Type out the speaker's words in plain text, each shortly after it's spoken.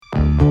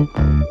Hello,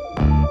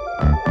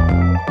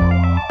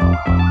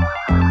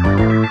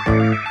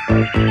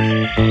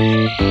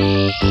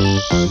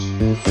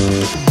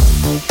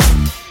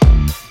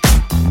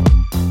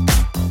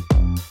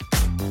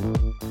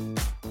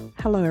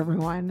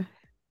 everyone.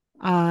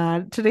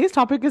 Today's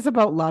topic is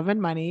about love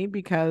and money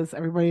because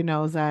everybody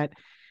knows that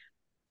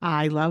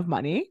I love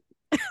money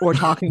or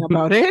talking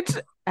about it.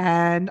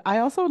 And I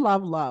also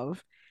love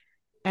love.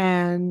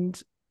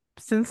 And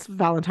since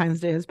Valentine's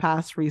Day has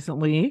passed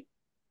recently,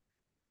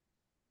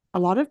 a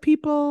lot of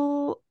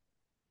people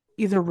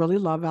either really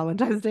love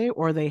Valentine's Day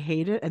or they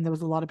hate it. And there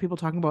was a lot of people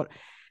talking about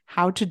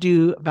how to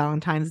do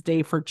Valentine's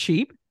Day for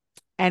cheap.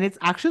 And it's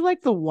actually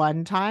like the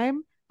one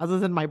time, other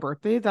than my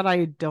birthday, that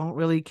I don't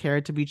really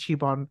care to be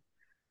cheap on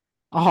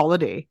a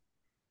holiday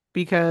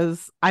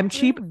because I'm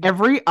cheap Really?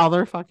 every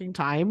other fucking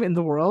time in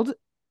the world.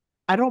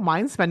 I don't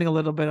mind spending a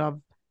little bit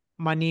of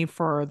money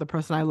for the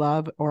person I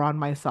love or on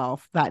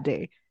myself that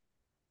day.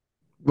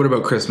 What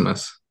about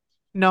Christmas?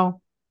 No,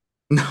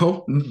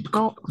 No,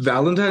 no.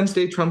 Valentine's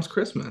Day trumps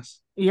Christmas.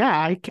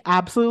 Yeah,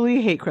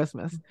 absolutely hate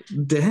Christmas.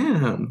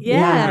 Damn. Well, Yeah.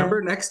 Yeah.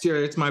 remember next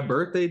year it's my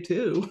birthday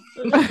too.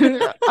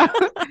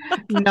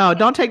 No,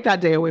 don't take that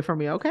day away from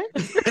me, okay?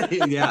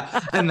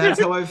 Yeah, and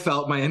that's how I've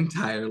felt my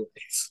entire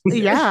life.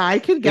 Yeah, I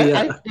could get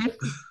Yeah. I if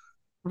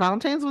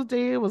Valentine's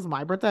Day was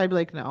my birthday, I'd be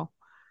like, no.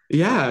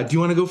 Yeah. Do you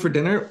want to go for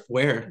dinner?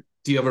 Where?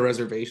 Do you have a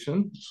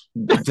reservation?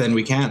 Then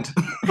we can't.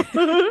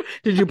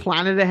 Did you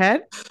plan it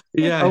ahead?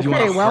 Yeah. Do you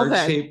want Okay, a well then.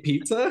 heart-shaped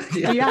pizza?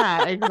 Yeah.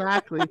 Yeah,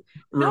 exactly.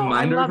 No, I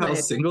Reminder of love how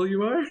it. single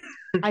you are?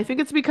 I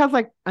think it's because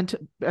like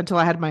until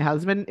I had my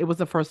husband, it was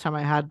the first time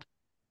I had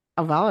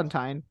a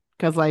Valentine.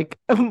 Because like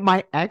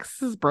my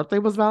ex's birthday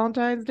was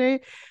Valentine's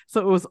Day,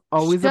 so it was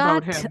always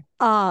about Shut him.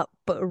 up.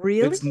 But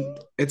really?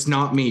 It's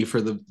not me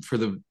for the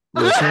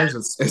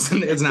listeners.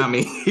 It's not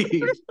me.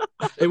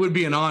 It would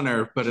be an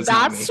honor, but it's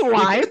not me. That's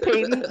why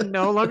Peyton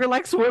no longer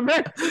likes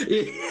women.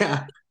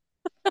 Yeah.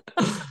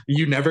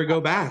 You never go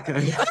back,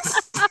 I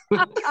guess.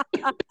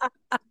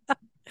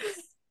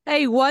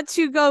 Hey, once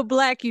you go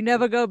black, you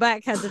never go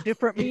back has a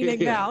different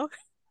meaning Yeah. now.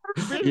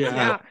 Yeah.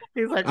 Yeah,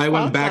 he's like, I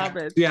went fuck back,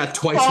 women. yeah,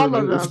 twice All of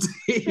them. removed.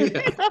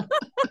 Yeah.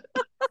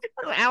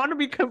 I want to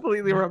be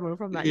completely removed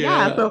from that.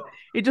 Yeah, Yeah. so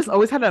it just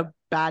always had a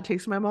bad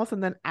taste in my mouth.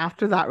 And then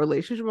after that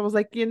relationship, I was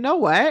like, you know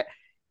what?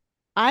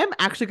 I'm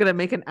actually gonna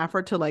make an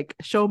effort to like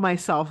show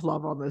myself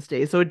love on this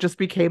day. So it just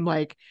became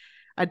like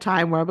a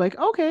time where I'm like,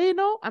 okay,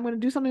 I'm gonna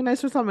do something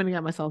nice for someone. I'm gonna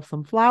get myself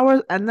some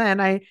flowers. And then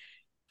I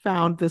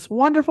found this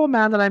wonderful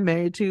man that I'm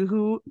married to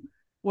who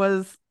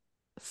was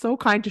so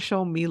kind to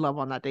show me love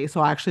on that day.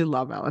 So I actually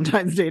love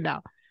Valentine's Day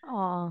now.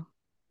 Oh,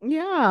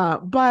 Yeah,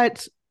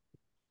 but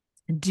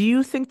do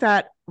you think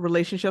that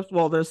relationships,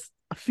 well, there's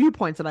a few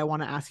points that I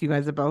want to ask you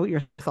guys about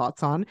your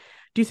thoughts on.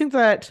 Do you think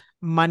that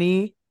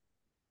money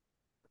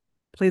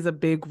plays a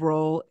big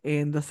role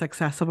in the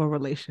success of a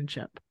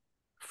relationship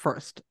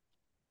first?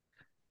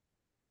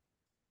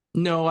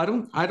 No, I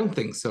don't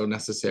think so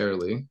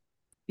necessarily.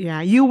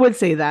 Yeah, you would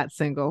say that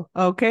single.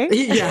 Okay.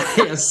 Yeah,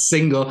 yeah,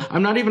 single.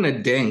 I'm not even a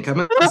dink. I'm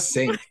a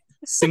sink.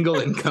 Single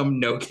income,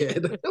 no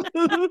kid.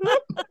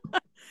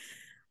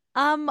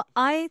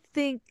 I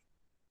think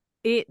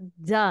it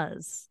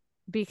does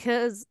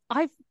because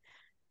I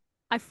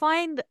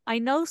find I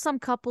know some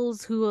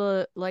couples who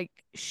are like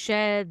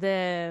share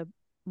their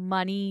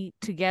money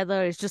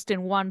together. It's just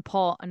in one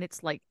pot, and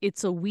it's like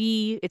it's a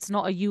we. It's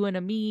not a you and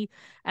a me.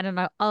 And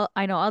then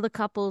I know other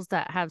couples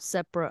that have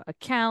separate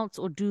accounts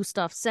or do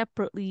stuff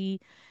separately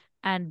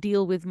and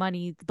deal with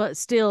money, but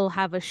still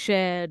have a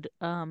shared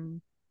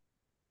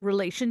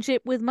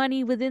relationship with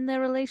money within their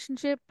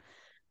relationship.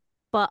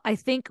 But I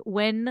think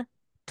when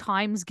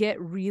times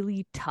get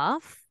really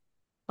tough,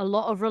 a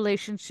lot of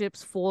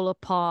relationships fall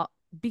apart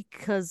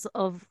because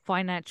of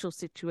financial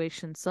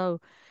situations. So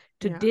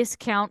to Yeah.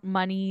 discount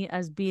money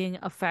as being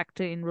a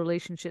factor in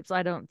relationships,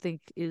 I don't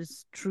think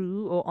is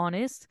true or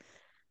honest.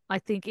 I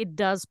think it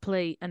does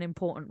play an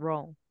important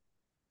role.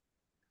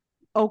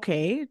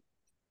 Okay.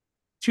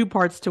 Two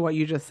parts to what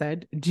you just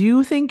said. Do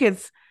you think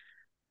it's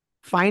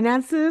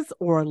finances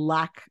or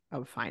lack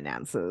of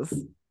finances?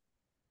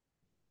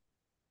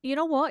 You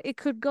know what? It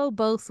could go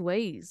both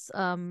ways.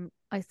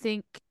 I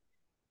think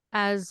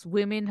as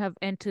women have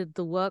entered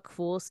the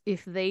workforce,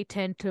 if they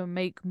tend to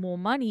make more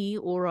money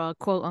or are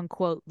quote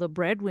unquote the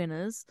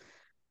breadwinners,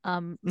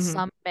 Mhm.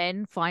 some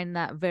men find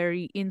that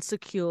very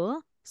insecure.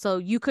 So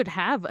you could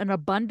have an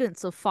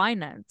abundance of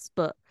finance,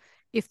 but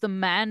if the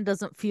man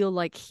doesn't feel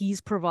like he's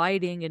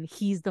providing and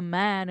he's the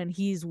man and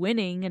he's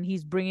winning and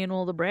he's bringing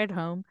all the bread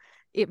home,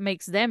 it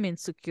makes them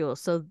insecure.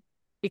 So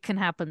it can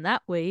happen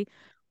that way.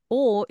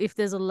 Or if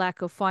there's a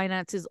lack of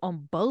finances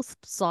on both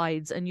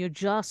sides and you're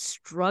just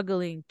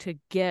struggling to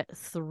get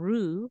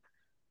through,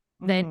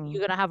 then you're Mhm.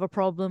 going to have a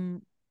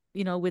problem,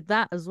 with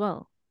that as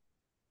well.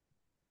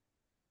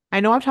 I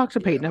know I've talked to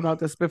Peyton Yeah. about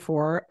this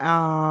before.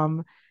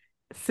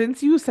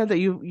 Since you said that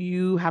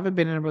you haven't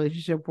been in a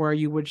relationship where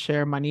you would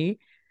share money,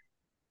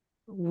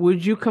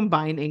 would you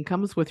combine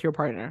incomes with your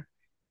partner?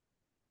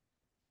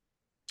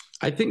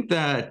 I think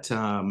that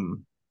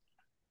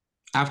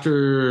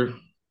after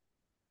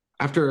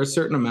after a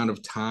certain amount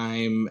of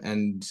time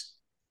and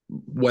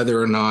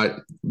whether or not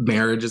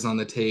marriage is on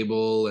the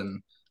table,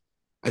 and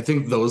I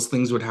think those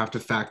things would have to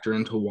factor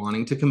into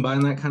wanting to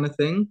combine that kind of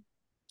thing.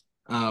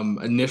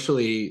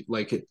 Initially,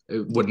 like it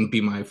wouldn't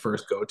be my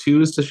first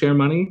go-to is to share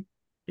money.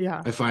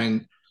 Yeah. I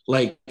find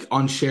like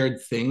on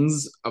shared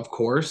things, of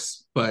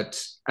course,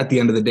 but at the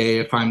end of the day,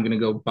 if I'm gonna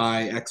go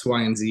buy X,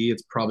 Y, and Z,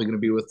 it's probably gonna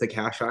be with the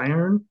cash I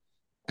earn,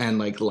 and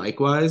like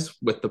likewise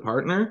with the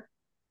partner.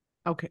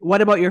 Okay.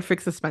 What about your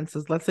fixed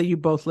expenses? Let's say you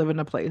both live in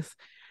a place.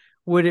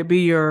 Would it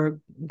be your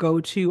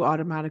go-to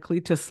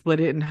automatically to split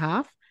it in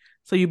half?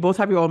 So you both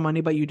have your own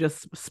money, but you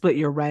just split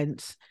your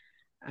rent,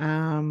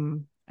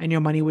 and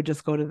your money would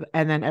just go to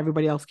and then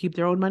everybody else keep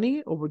their own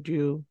money, or would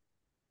you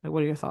like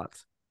what are your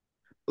thoughts?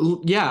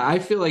 Yeah, I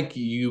feel like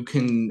you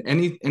can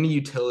any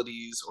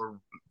utilities or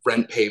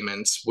rent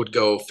payments would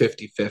go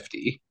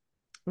 50-50.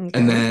 And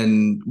Okay.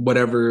 then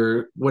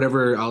whatever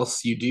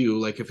else you do,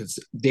 like if it's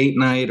date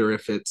night or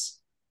if it's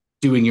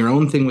doing your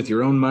own thing with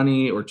your own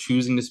money or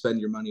choosing to spend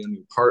your money on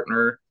your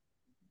partner,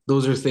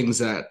 those are things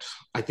that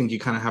I think you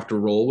kind of have to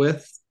roll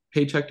with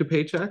paycheck to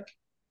paycheck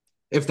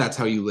if that's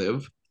how you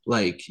live.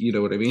 Like, you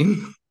know what I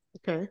mean?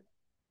 Okay.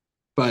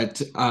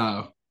 But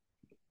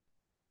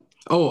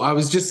oh, I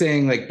was just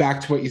saying like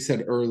back to what you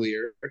said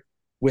earlier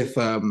with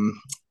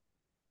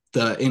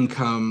the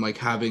income, like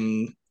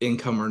having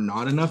income or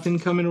not enough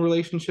income in a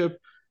relationship.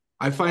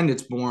 I find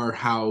it's more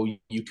how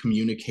you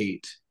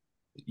communicate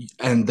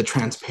and the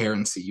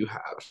transparency you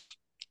have.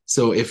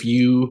 So if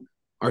you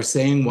are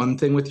saying one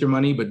thing with your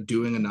money but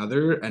doing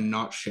another and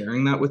not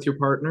sharing that with your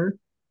partner,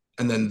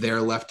 and then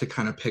they're left to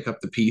kind of pick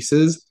up the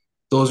pieces,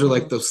 those are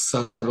like Mhm. those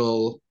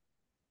subtle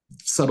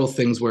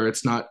things where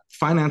it's not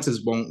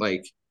finances won't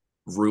like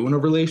ruin a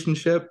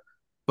relationship,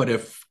 but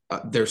if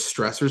there's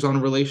stressors on a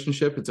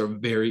relationship, it's a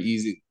very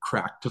easy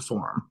crack to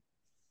form.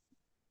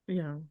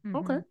 Yeah.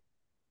 Okay. Hmm.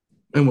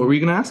 And what were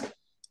you gonna ask?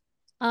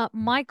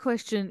 My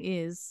question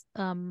is,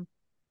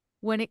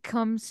 when it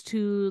comes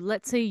to,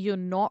 let's say you're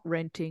not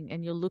renting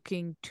and you're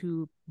looking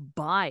to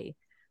buy,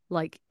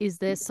 like, is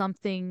there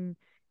something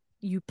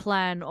you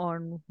plan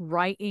on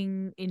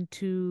writing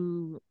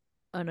into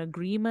an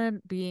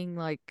agreement, being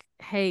like,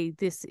 hey,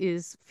 this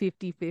is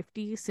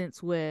 50-50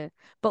 since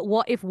but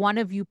what if one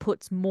of you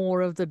puts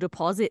more of the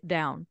deposit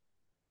down,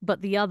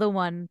 but the other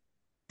one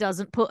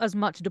doesn't put as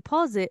much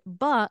deposit,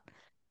 but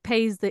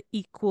pays the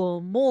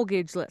equal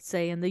mortgage, let's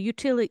say, and the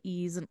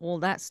utilities and all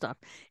that stuff?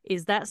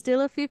 Is that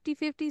still a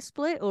 50-50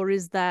 split, or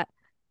is that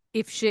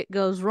if shit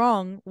goes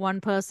wrong,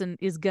 one person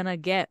is gonna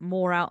get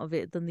more out of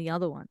it than the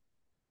other one?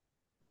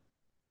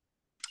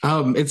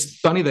 It's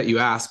funny that you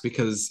ask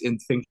because in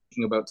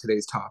thinking about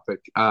today's topic,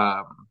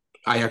 I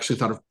actually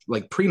thought of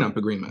like prenup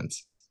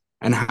agreements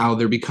and how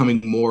they're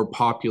becoming more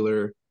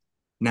popular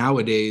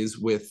nowadays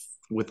with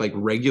like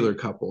regular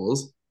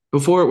couples.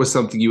 Before it was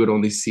something you would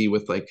only see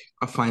with like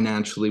a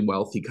financially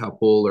wealthy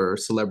couple or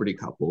celebrity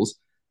couples,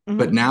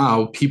 but Hmm.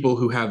 now people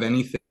who have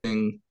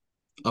anything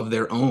of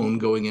their own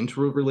going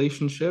into a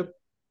relationship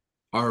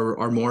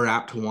are more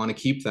apt to want to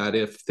keep that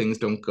if things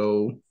don't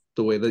go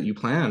the way that you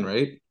plan,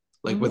 right?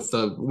 Like Hmm. with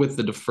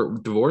the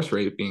divorce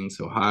rate being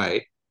so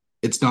high,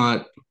 it's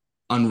not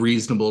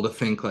unreasonable to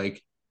think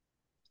like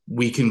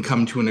we can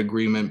come to an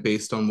agreement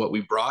based on what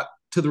we brought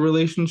to the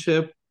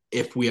relationship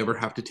if we ever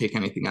have to take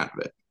anything out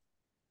of it.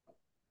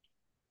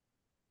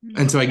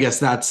 And so I Hmm. guess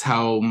that's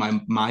how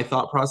my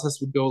thought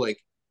process would go. Like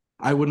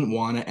I wouldn't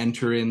want to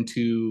enter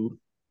into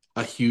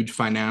a huge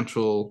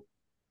financial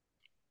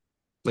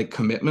like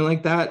commitment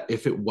like that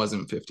if it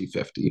wasn't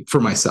 50-50 for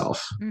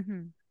myself,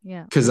 Hmm.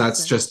 Yeah, because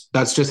makes that's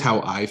sense. just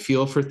how I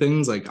feel for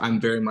things. Like I'm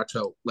very much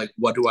a like,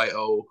 what do I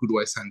owe? Who do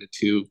I send it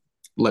to?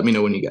 Let me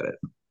know when you get it.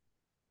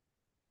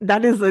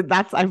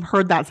 That's I've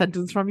heard that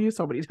sentence from you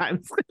so many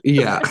times.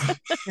 Yeah,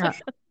 Yeah.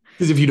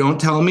 because if you don't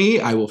tell me,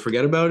 I will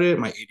forget about it.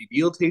 My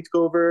ADD will take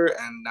over,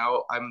 and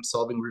now I'm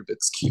solving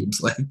Rubik's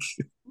cubes. Like,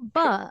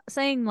 But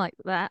saying like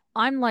that,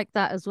 I'm like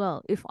that as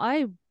well. If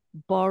I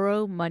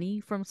borrow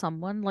money from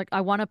someone, like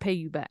I want to pay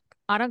you back.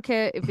 I don't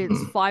care if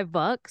it's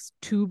 $5,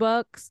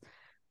 $2,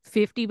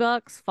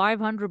 $50,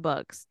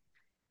 $500.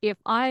 If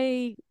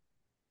I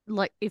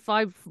if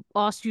I've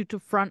asked you to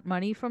front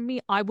money from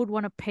me, I would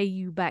want to pay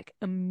you back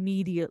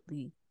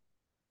immediately.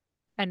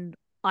 And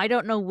I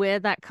don't know where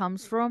that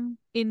comes from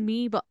in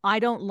me, but I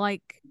don't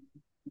like,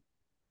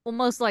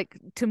 almost like,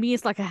 to me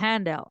it's like a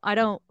handout.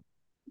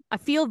 I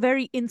feel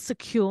very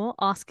insecure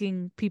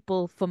asking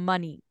people for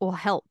money or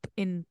help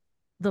in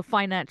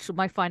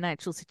my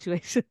financial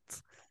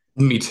situations.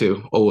 me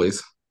too,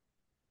 always.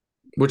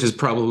 Which is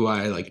probably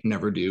why I like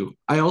never do.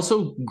 I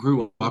also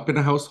grew up in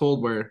a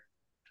household where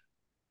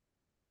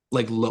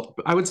like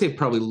I would say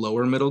probably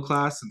lower middle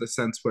class in the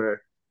sense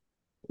where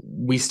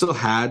we still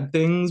had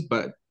things,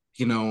 but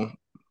you know,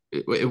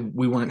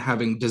 we weren't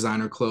having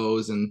designer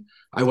clothes, and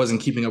I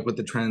wasn't keeping up with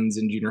the trends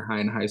in junior high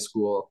and high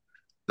school.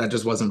 That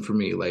just wasn't for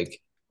me. Like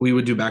we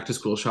would do back to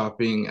school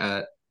shopping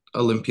at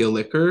Olympia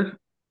Liquor.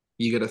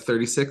 You get a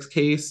 36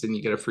 case and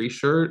you get a free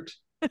shirt.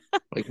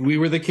 Like we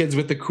were the kids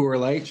with the Coors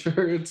Light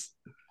shirts.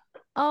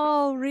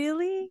 Oh,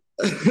 really?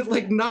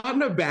 Like not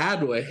in a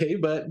bad way,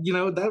 but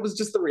that was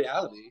just the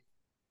reality.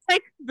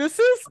 Like this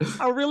is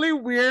a really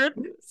weird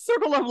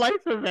circle of life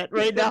event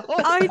right now.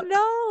 I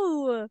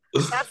know.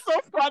 That's so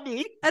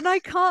funny. And I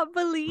can't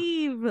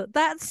believe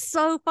that's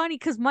so funny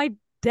because my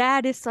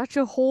dad is such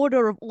a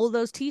hoarder of all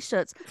those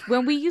t-shirts.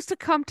 When we used to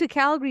come to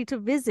Calgary to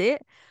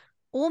visit,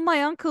 all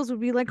my uncles would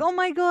be like, "Oh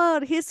my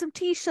God, here's some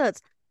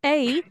t-shirts."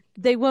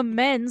 They were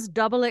men's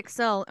double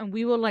XL, and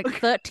we were like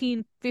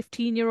 13,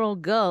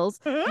 15-year-old girls.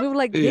 We were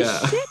like, this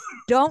Yeah. shit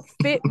don't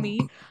fit me.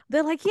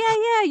 They're like, yeah,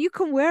 yeah, you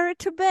can wear it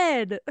to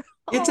bed.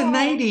 It's a Oh,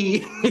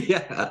 90.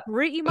 Yeah.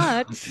 pretty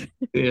much.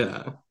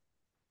 Yeah.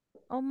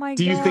 Oh my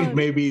Do you think God.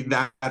 maybe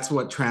that's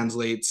what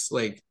translates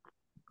like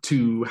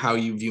to how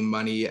you view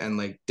money and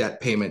like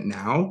debt payment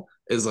now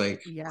is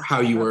like Yes, how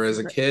you were that's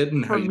as a kid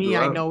and how for you me. grew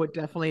I up? know it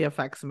definitely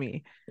affects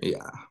me.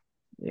 Yeah.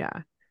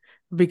 Yeah,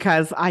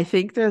 because I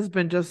think there's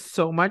been just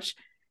so much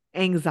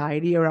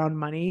anxiety around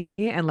money,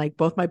 and like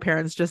both my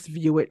parents just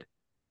view it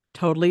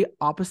totally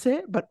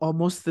opposite, but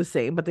almost the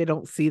same, but they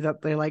don't see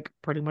that they're like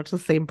pretty much the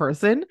same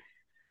person.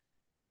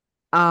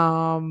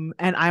 And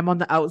I'm on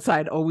the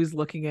outside always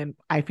looking in,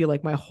 I feel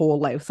like my whole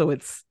life. So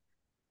it's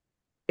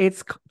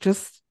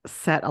just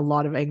set a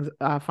lot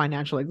of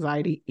financial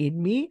anxiety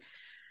in me.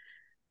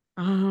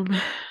 Um,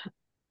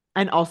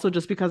 and also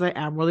just because I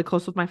am really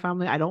close with my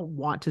family, I don't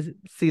want to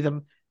see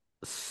them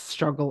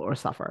struggle or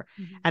suffer.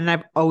 Mhm. And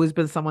I've always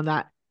been someone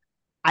that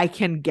I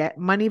can get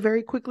money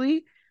very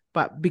quickly,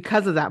 but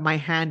because of that, my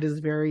hand is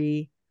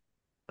very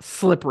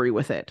slippery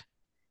with it.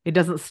 It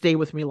doesn't stay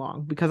with me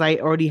long because I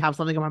already have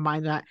something in my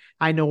mind that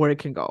I know where it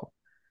can go.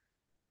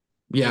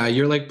 Yeah,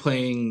 you're like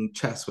playing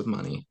chess with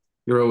money.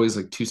 You're always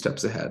like two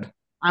steps ahead.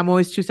 I'm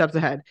always two steps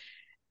ahead.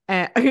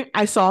 And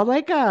I saw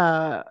like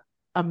a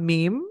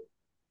meme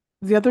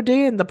the other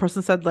day, and the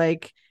person said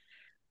like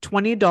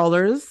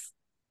 $20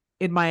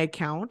 in my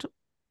account.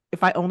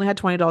 If I only had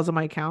 $20 in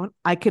my account,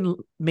 I can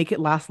make it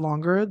last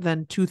longer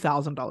than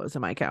 $2,000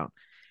 in my account.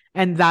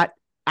 And that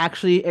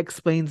actually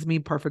explains me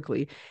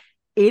perfectly.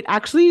 It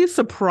actually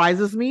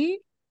surprises me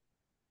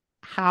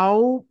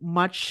how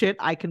much shit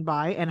I can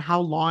buy and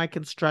how long I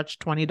can stretch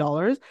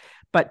 $20.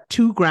 But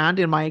 2 grand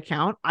in my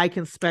account, I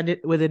can spend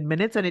it within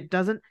minutes and it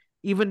doesn't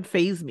even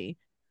phase me.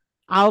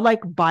 I'll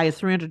like buy a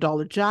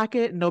 $300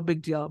 jacket, no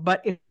big deal.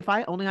 But if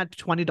I only had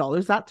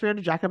 $20, that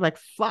 300 jacket, I'm like,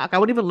 fuck, I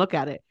wouldn't even look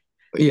at it.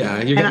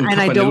 Yeah, you're And getting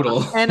I cup of don't,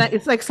 noodle. and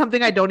it's like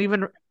something I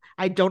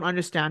don't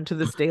understand to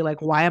this day.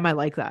 Like, why am I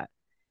like that?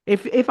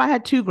 If I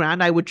had 2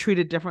 grand, I would treat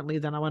it differently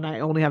than when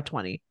I only have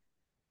 20.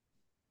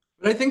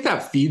 But I think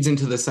that feeds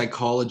into the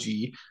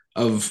psychology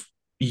of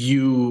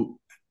you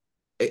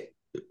eh,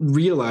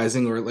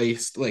 realizing or at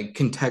least like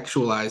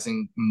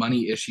contextualizing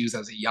money issues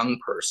as a young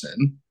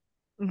person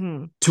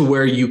Mm-hmm. to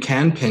where you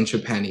can pinch a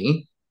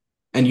penny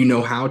and you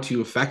know how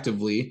to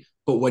effectively.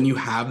 But when you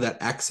have that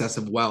excess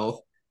of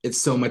wealth,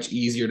 it's so much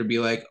easier to be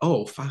like,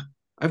 oh, fuck,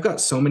 I've got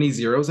so many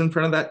zeros in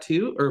front of that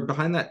too, or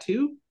behind that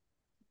too.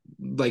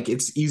 Like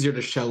it's easier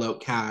to shell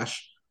out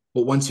cash.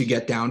 But once you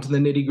get down to the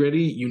nitty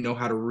gritty, you know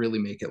how to really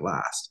make it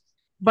last.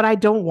 But I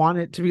don't want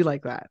it to be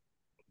like that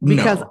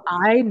because No.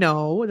 I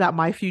know that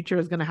my future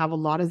is going to have a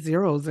lot of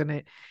zeros in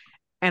it.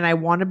 And I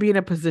want to be in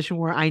a position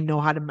where I know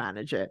how to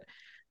manage it.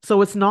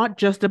 So it's not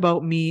just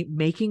about me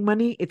making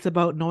money, it's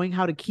about knowing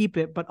how to keep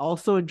it, but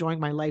also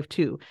enjoying my life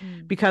too.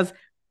 Mm. Because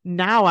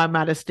now I'm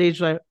at a stage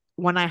where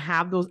when I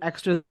have those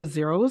extra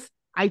zeros,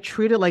 I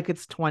treat it like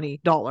it's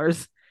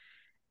 $20.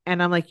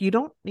 And I'm like, you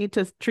don't need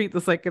to treat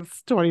this like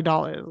it's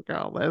 $20,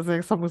 girl. There's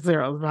like some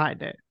zeros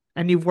behind it.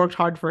 And you've worked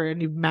hard for it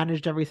and you've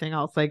managed everything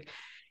else. Like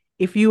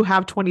if you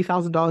have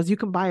 $20,000, you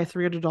can buy a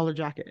 $300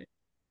 jacket.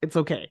 It's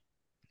okay.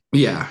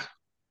 Yeah.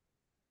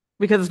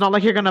 Because it's not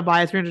like you're gonna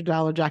buy a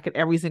 $300 jacket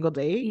every single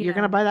day. You're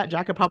gonna Yeah. buy that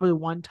jacket probably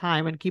one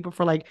time and keep it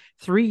for like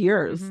 3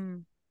 years. Hmm.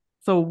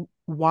 So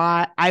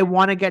why I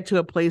want to get to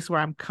a place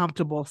where I'm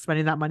comfortable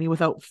spending that money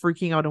without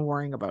freaking out and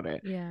worrying about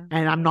it. Yeah.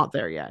 And I'm not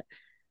there yet.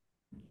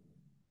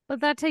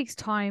 But that takes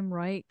time,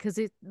 right? Because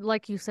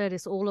like you said,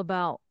 it's all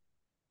about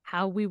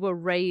how we were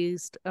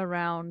raised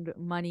around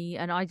money.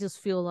 And I just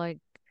feel like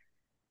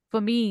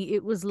for me,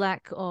 it was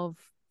lack of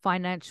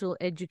financial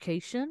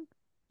education.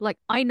 Like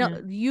I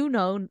know,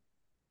 Yeah.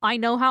 I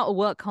know how to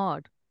work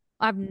hard.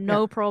 I have Yeah.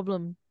 no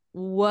problem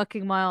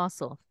working my ass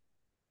off.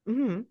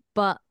 Mm-hmm.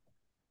 But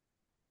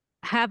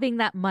having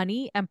that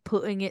money and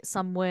putting it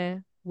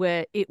somewhere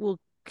where it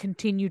will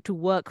continue to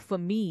work for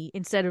me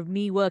instead of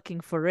me working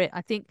for it.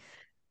 I think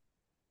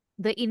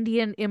the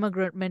Indian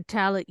immigrant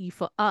mentality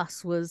for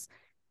us was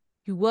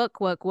you work,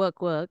 work, work,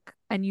 work,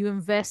 and you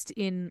invest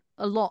in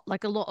a lot,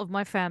 like a lot of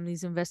my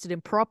families invested in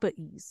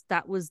properties.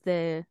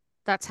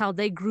 That's how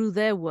they grew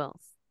their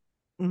wealth.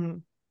 Mm-hmm.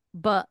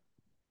 But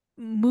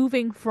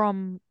moving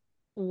from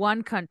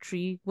one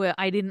country where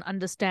I didn't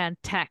understand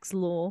tax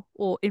law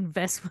or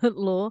investment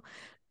law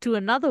to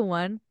another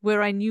one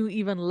where I knew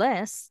even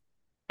less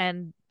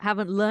and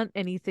haven't learned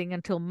anything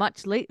until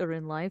much later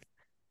in life,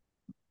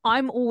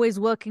 I'm always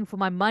working for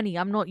my money.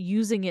 I'm not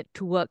using it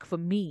to work for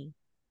me.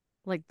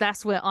 Like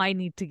that's where I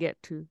need to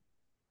get to.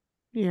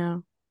 Yeah.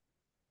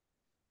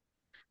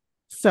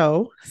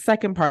 So,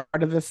 second part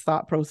of this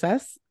thought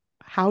process,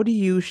 how do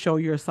you show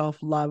yourself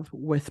love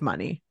with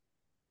money?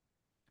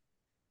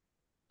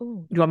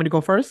 Oh, You want me to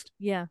go first?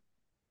 yeah.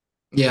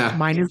 Yeah.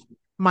 Mine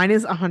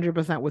is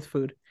 100% with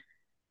food.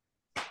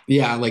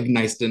 Yeah, like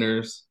nice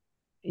dinners.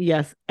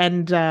 Yes.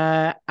 And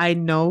I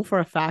know for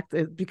a fact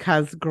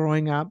because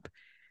growing up,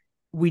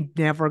 we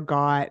never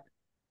got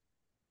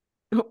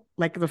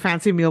like the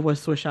fancy meal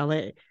was Swiss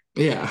chalet.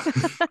 Yeah.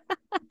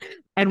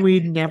 And we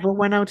never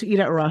went out to eat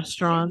at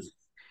restaurants.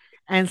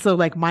 And so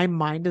like my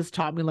mind has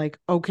taught me like,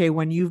 okay,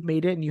 when you've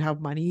made it and you have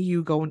money,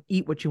 you go and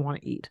eat what you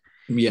want to eat.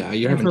 Yeah,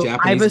 you're And having so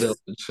Japanese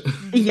village.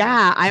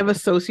 yeah, I've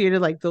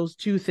associated like those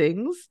two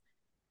things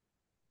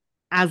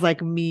as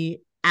like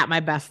me at my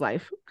best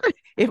life.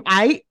 If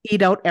I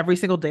eat out every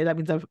single day, that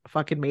means I've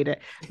fucking made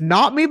it.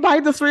 Not me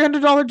buying the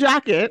 $300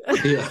 jacket,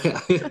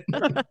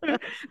 Yeah.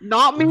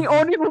 not me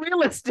owning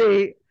real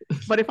estate.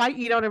 But if I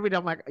eat out every day,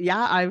 I'm like,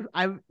 yeah,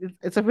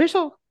 it's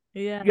official.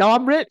 Yeah. Y'all,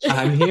 I'm rich.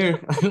 I'm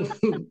here.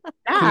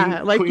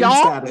 Yeah, like queen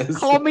y'all status.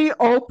 call me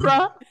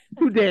Oprah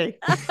today.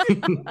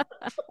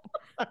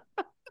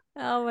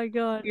 Oh my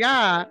God.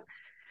 Yeah.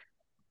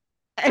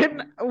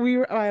 And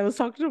I was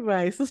talking to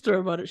my sister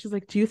about it. She's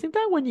like, do you think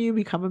that when you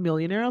become a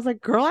millionaire? I was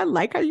like, girl, I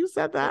like how you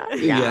said that.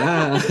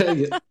 Yeah.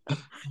 Yeah.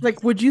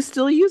 Like, would you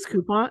still use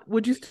coupon?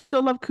 Would you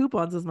still love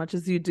coupons as much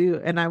as you do?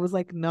 And I was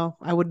like, no,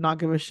 I would not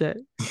give a shit.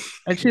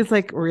 And she's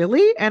like,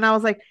 really? And I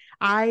was like,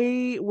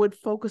 I would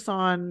focus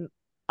on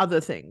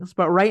other things.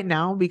 But right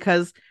now,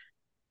 because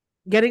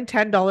getting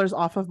 $10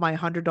 off of my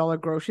 $100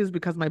 groceries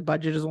because my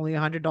budget is only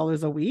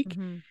 $100 a week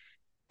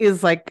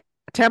is like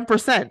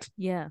 10%.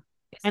 Yeah.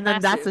 And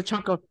then that's a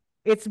chunk of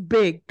it's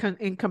big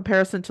in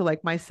comparison to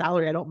like my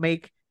salary. I don't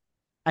make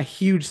a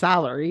huge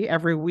salary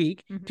every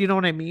week. Do you know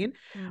what I mean?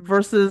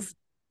 Versus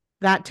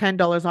that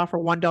 $10 off or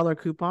 $1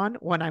 coupon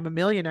when I'm a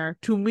millionaire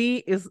to me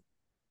is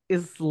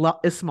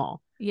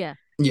small. Yeah.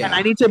 Yeah. And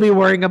I need to be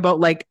worrying about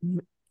like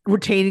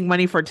retaining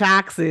money for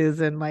taxes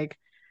and like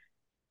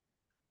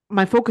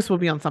my focus will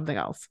be on something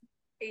else.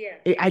 Yeah.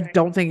 I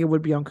don't think it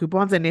would be on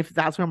coupons. And if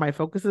that's where my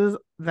focus is,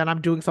 then I'm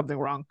doing something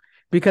wrong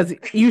because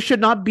you should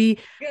not be.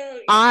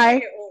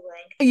 I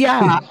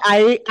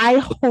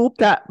hope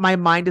that my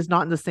mind is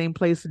not in the same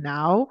place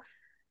now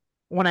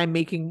when I'm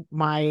making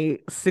my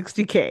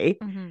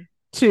 60K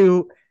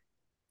to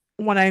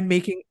when I'm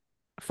making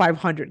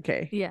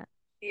 500K. Yeah.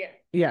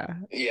 Yeah.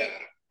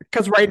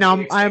 Because right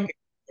now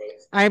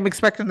I'm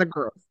expecting the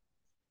growth.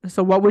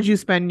 So what would you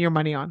spend your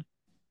money on?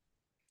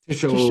 To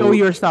show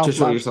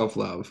yourself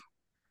love.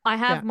 I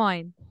have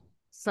mine.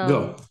 So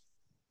Go.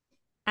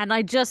 And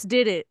I just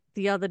did it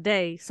the other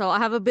day. So I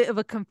have a bit of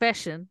a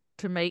confession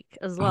to make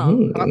as well.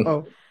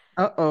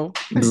 Uh-oh.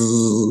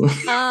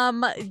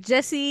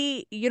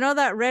 Jesse, you know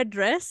that red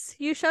dress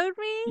you showed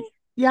me?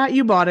 Yeah,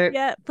 you bought it.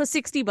 Yeah, for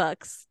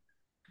 $60.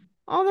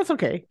 Oh, that's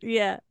okay.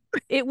 Yeah.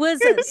 It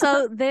was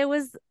so there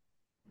was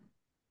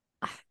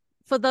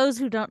for those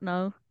who don't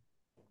know,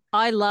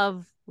 I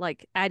love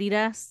like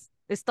Adidas.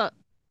 It's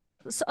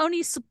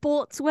only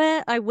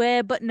sportswear I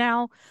wear, but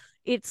now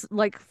it's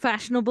like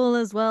fashionable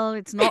as well.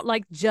 It's not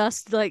like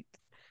just like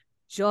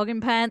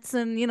jogging pants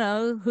and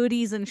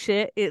hoodies and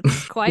shit.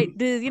 It's quite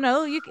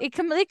it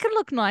can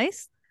look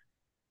nice.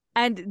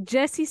 And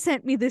Jesse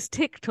sent me this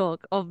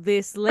TikTok of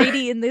this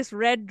lady in this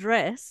red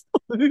dress,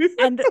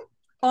 and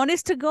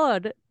honest to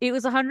God, it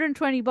was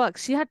 $120.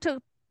 She had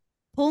to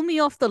pull me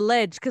off the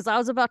ledge because I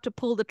was about to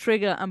pull the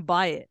trigger and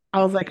buy it.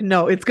 I was like,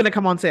 no, it's gonna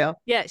come on sale.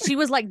 Yeah, she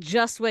was like,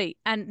 just wait.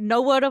 And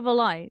no word of a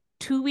lie,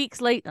 2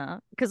 weeks later,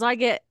 because I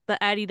get the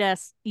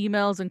Adidas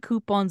emails and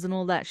coupons and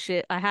all that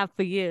shit I have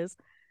for years.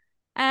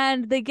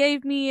 And they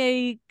gave me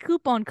a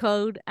coupon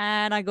code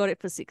and I got it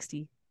for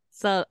 60.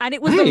 So, and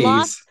it was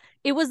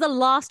the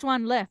last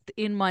one left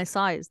in my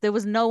size. There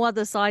was no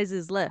other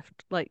sizes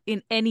left, like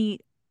in any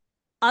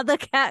other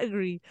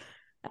category.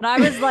 And I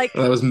was like,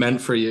 that was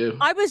meant for you.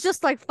 I was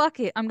just like, fuck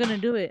it, I'm gonna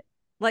do it.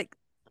 Like,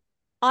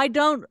 I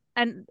don't,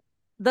 and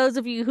those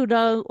of you who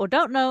know or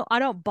don't know, I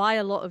don't buy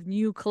a lot of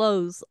new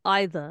clothes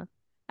either.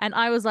 And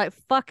I was like,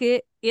 fuck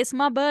it, it's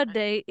my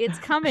birthday, it's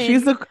coming.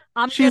 She's the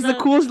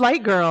Coors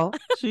Light girl.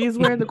 She's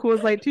wearing the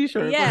Coors Light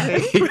t-shirt. Yeah.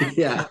 Okay?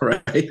 Yeah,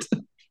 right.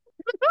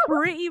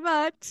 Pretty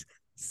much.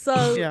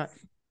 So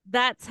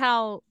that's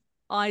how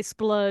I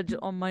splurge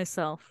on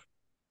myself.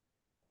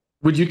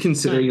 Would you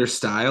consider your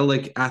style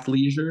like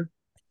athleisure?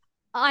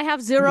 I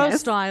have zero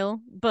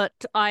style, but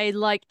I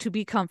like to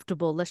be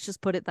comfortable. Let's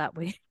just put it that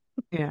way.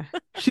 Yeah.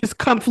 She's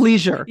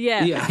comfleisure.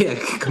 Yeah. Yeah,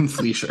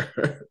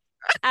 comfleisure.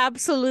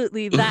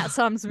 Absolutely. That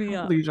sums me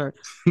up. Leisure.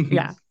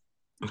 Yeah.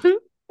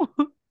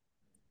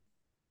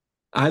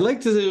 I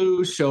like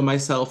to show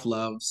myself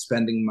love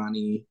spending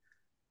money.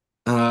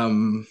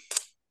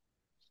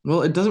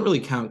 Well, it doesn't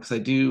really count because I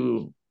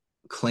do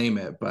claim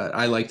it, but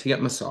I like to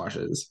get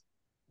massages.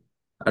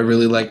 I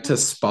really like to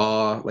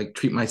spa, like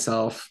treat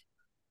myself.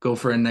 Go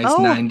for a nice Oh,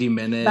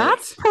 90-minute.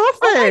 That's Oh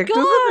my perfect,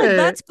 god, isn't it?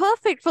 that's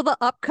perfect for the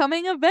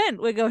upcoming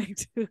event we're going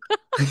to.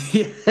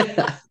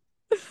 Yeah.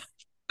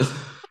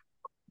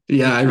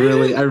 Yeah, I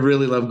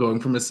really love going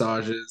for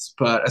massages.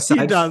 But He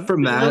aside does.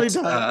 from He really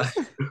that,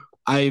 does.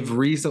 I've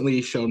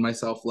recently shown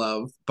myself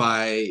love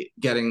by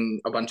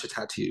getting a bunch of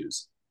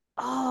tattoos.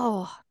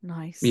 Oh,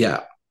 nice.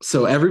 Yeah.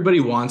 So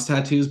everybody wants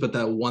tattoos, but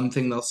that one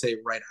thing they'll say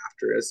right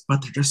after is,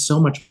 but they're just so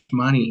much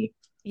money.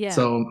 Yeah.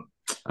 So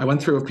I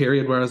went through a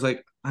period where I was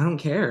like, I don't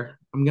care.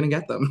 I'm gonna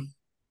get them.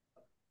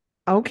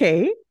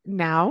 Okay,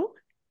 now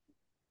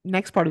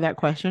next part of that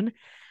question.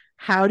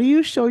 How do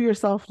you show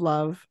yourself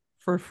love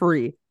for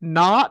free?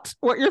 Not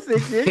what you're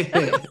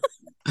thinking.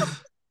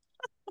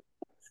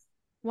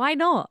 Why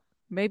not?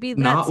 Maybe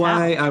Not that's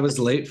why how. I was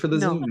late for the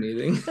No. Zoom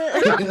meeting.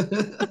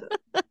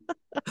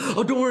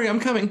 Oh, don't worry, I'm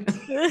coming.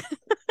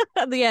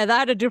 Yeah, that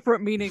had a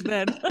different meaning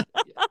then.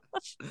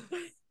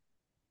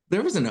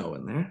 There was an O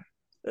in there.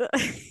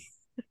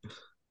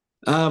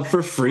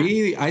 For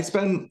free, I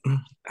spend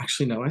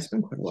actually no, I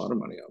spend quite a lot of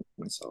money on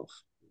myself.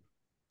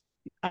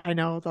 I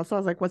know. That's why I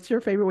was like, what's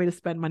your favorite way to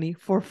spend money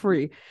for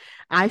free?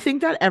 I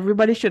think that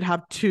everybody should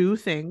have two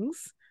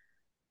things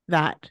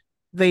that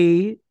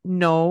they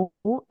know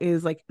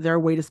is like their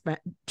way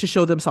to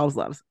show themselves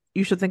love.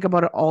 You should think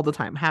about it all the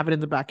time. Have it in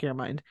the back of your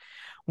mind.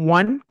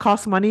 One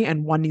costs money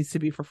and one needs to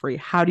be for free.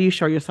 How do you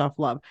show yourself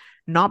love?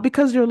 Not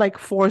because you're like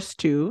forced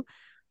to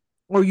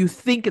or you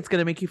think it's going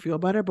to make you feel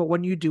better, but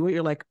when you do it,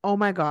 you're like, oh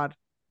my God,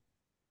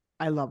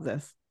 I love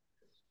this.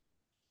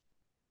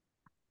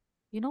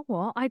 You know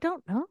what? I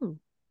don't know.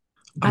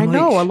 I I'm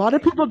know a like, lot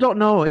of people don't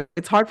know.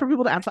 It's hard for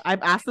people to answer.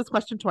 I've asked this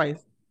question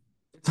twice.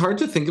 it's hard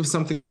to think of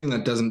something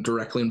that doesn't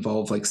directly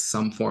involve like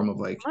some form of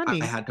like I Money.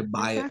 had to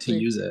buy it to Exactly.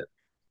 use it.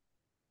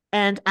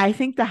 And I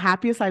think the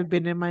happiest I've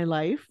been in my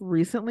life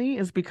recently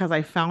is because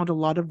I found a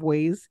lot of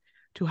ways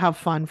to have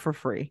fun for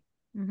free.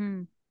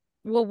 Mm-hmm.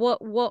 Well,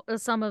 what are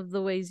some of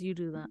the ways you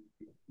do that?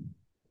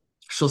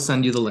 She'll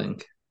send you the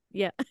link.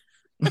 Yeah.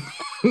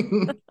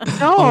 No,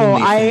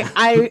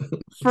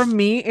 OnlyFans. for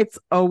me, it's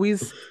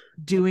always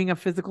doing a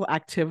physical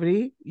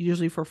activity,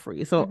 usually for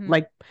free. So, Mhm.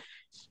 like,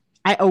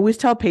 I always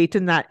tell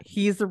Peyton that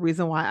he's the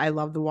reason why I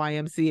love the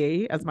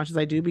YMCA as much as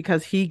I do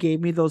because he gave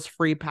me those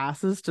free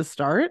passes to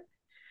start.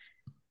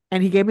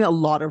 And he gave me a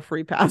lot of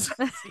free passes.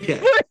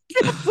 Yeah.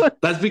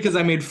 That's because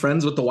I made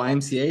friends with the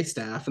YMCA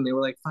staff and they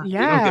were like, fuck, we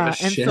don't give a Yeah. And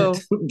shit.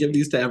 so, Give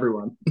these to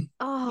everyone.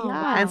 Oh,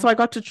 yeah. And so wow. I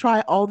got to try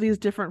all these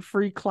different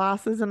free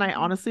classes. And I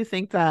honestly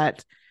think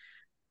that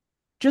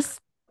just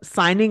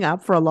signing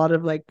up for a lot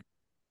of like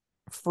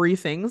free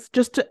things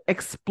just to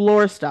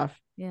explore stuff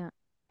Yeah.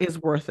 is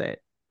worth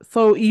it.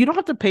 So you don't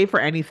have to pay for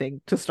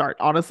anything to start.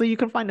 Honestly, you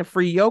can find a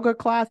free yoga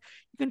class.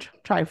 You can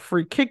try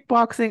free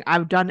kickboxing.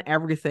 I've done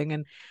everything,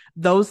 and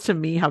those to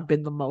me have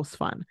been the most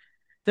fun.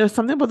 There's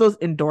something about those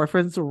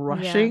endorphins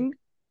rushing.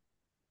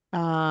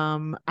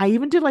 I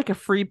even did like a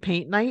free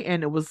paint night,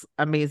 and it was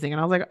amazing.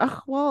 And I was like, oh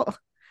well,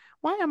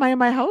 why am I in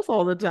my house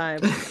all the time?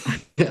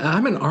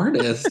 I'm an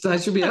artist. I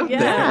should be out there.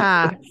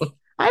 Yeah.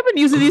 I've been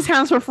using these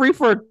hands for free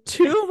for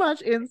too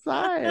much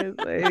inside.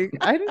 Like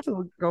I need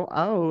to go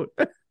out.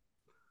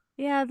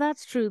 Yeah,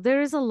 that's true.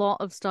 There is a lot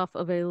of stuff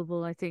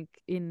available, I think,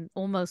 in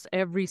almost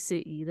every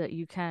city that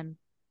you can.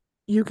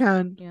 You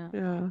can. Yeah.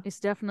 Yeah. It's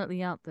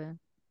definitely out there.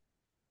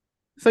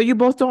 So you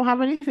both don't have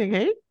anything,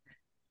 hey?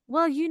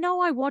 Well,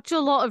 I watch a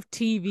lot of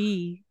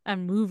TV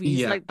and movies.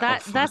 Yeah. Like Oh,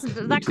 fuck. Me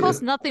that too.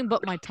 costs nothing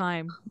but my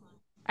time.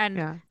 And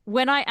Yeah.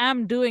 when I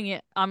am doing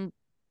it, I'm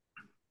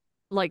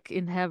like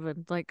in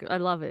heaven. Like I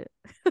love it.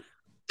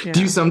 Yeah.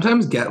 Do you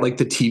sometimes get like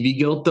the TV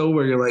guilt though,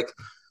 where you're like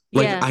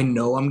Yeah. I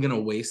know I'm gonna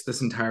waste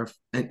this entire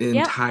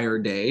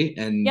day,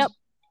 and Yep.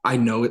 I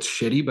know it's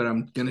shitty, but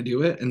I'm gonna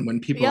do it. And when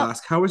people Yep.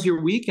 ask, "How was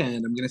your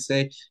weekend?" I'm gonna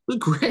say it was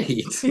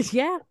great,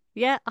 Yeah.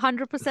 Yeah.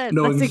 100%.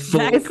 knowing That's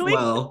full exactly.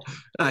 well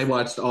I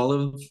watched all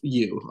of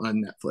you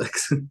on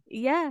Netflix.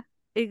 Yeah.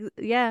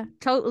 Yeah.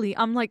 Totally.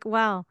 I'm like,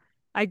 wow.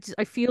 I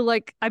feel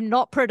like I'm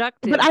not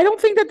productive. But I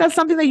don't think that that's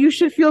something that you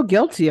should feel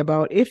guilty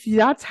about. If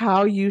that's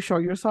how you show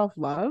yourself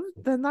love,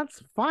 then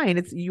that's fine.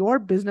 It's your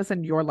business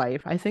and your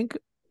life. I think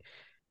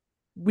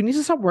we need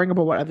to stop worrying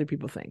about what other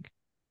people think.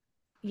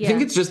 I think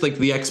Yeah. it's just like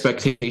the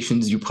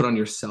expectations you put on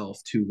yourself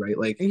too, right?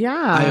 Like I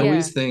Yeah. Yeah.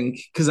 always think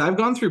because I've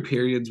gone through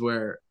periods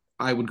where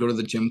I would go to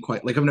the gym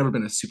quite like I've never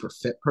been a super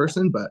fit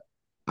person, but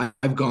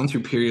I've gone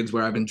through periods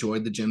where I've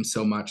enjoyed the gym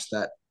so much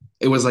that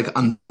it was like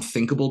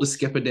unthinkable to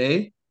skip a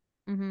day.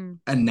 Mm-hmm.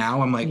 And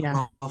now I'm like,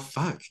 Yeah. well,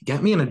 fuck,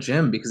 get me in a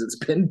gym because it's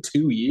been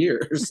 2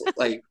 years.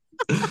 Like,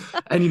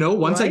 and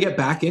once I Right? get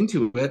back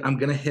into it, I'm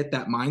gonna hit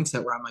that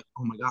mindset where I'm like,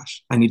 oh my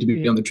gosh, I need to be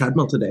Yeah. on the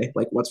treadmill today.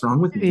 Like, what's wrong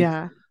with me?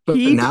 Yeah. But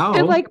He did now,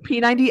 like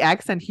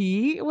P90X and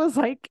he was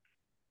like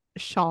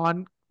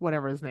Sean,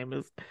 whatever his name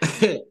is.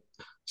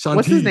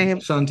 What's his name?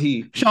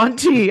 Shanti. Sean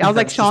T. I was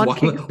like, That's just Sean one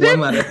Kingston?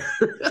 letter.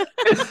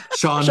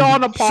 Sean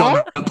Sean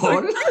Paul?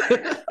 Paul.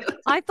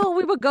 I thought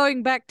we were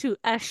going back to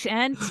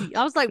Ashanti.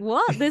 I was like,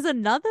 what? There's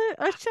another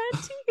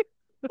Ashanti?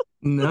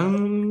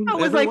 No, I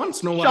was every like,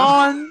 once in a while.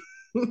 Sean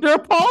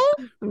Paul?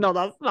 No,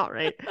 that's not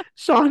right.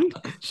 Sean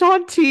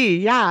T.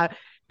 Yeah.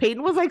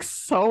 Peyton was like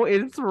so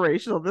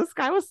inspirational. This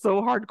guy was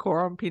so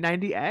hardcore on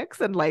P90X.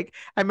 And like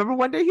I remember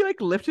one day he like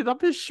lifted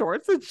up his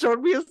shorts and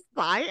showed me his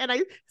thigh, and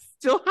I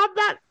still have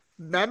that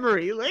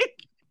memory. Like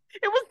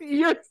it was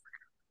years.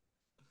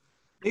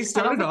 They And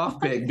I was started like, off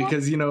what the big fuck?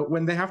 because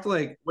when they have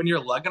to when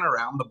you're lugging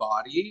around the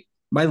body,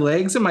 my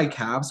legs and my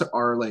calves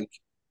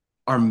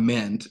are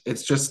mint.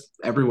 It's just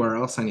everywhere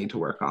else I need to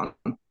work on.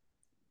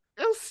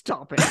 Oh,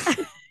 stop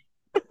it.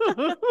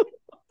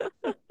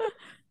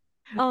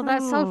 Oh,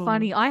 that's so Oh.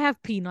 funny. I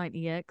have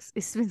P90X.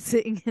 It's been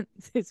sitting in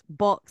this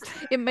box.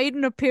 It made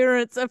an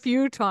appearance a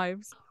few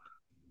times.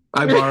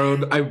 I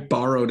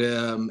borrowed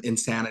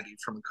Insanity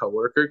from a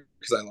coworker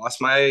because I lost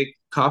my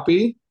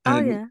copy, Oh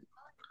and yeah.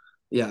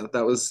 yeah,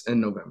 that was in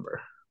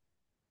November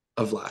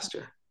of last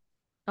year.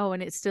 Oh,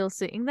 and it's still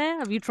sitting there.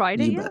 Have you tried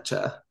it You yet?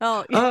 betcha.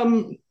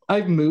 Oh,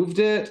 I've moved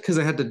it because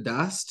I had to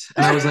dust,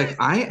 and I was like,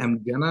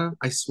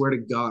 I swear to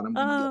God, I'm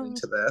gonna get oh,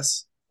 into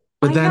this.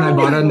 But I then I know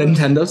bought a you would.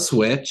 Nintendo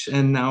Switch,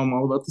 and now I'm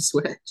all about the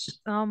Switch.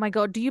 Oh my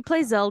God. Do you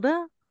play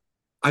Zelda?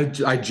 I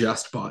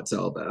just bought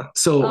Zelda,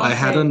 so Okay.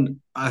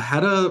 I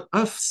had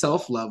a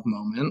self love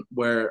moment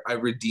where I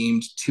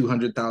redeemed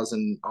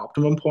 200,000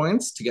 Optimum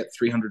points to get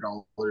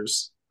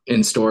 $300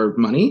 in store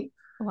money,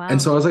 and Wow.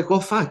 so I was like,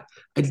 well, fuck.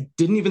 I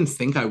didn't even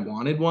think I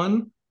wanted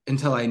one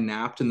until I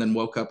napped and then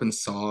woke up and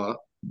saw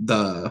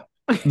the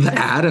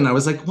ad, and I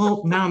was like,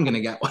 well, now I'm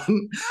gonna get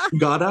one.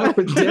 Got up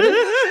and did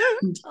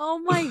it. Oh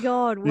my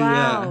God.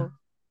 Yeah, Wow.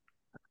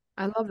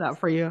 I love that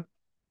for you.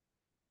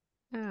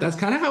 that's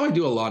Yeah. kind of how I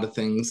do a lot of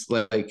things,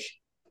 like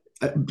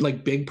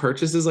big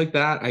purchases like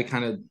that. I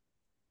kind of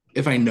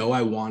if I know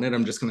I want it,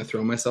 I'm just going to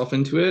throw myself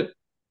into it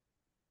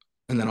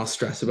and then I'll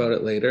stress about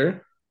it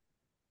later.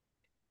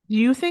 Do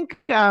you think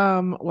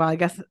well, I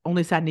guess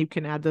only Sandeep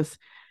can add this.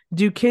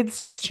 Do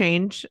kids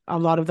change a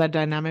lot of that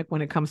dynamic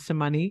when it comes to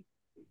money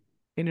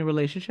in a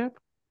relationship?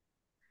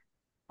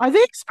 Are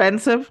they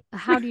expensive?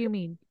 How do you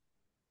mean?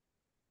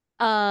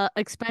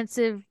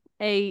 Expensive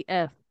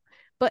AF.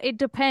 But it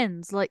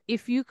depends. Like,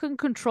 if you can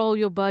control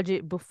your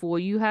budget before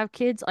you have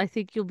kids, I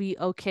think you'll be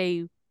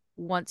okay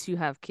once you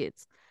have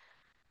kids.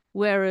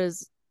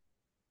 Whereas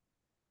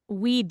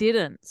we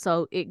didn't,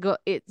 so it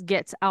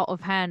gets out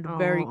of hand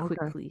very Oh, okay.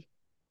 quickly.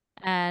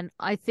 And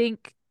I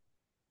think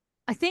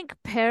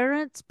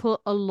parents put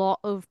a lot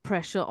of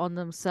pressure on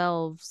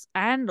themselves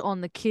and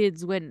on the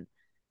kids when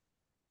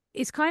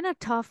it's kind of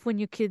tough when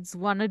your kids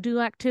want to do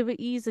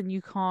activities and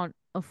you can't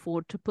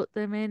afford to put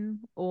them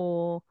in,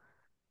 or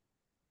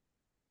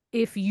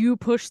if you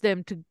push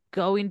them to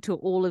go into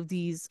all of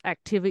these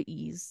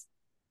activities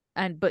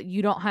and but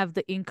you don't have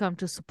the income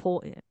to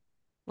support it.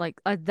 Like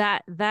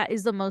that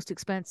is the most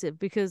expensive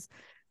because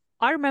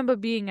I remember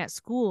being at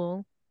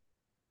school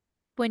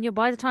when you're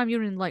by the time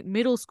you're in like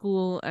middle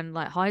school and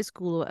like high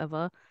school or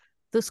whatever,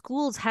 the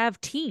schools have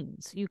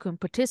teams you can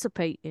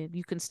participate in.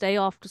 You can stay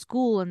after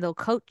school and they'll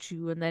coach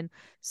you, and then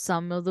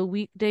some of the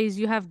weekdays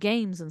you have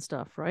games and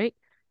stuff, right?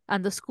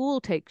 And the school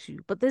takes you.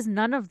 But there's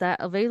none of that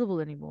available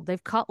anymore.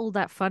 They've cut all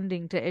that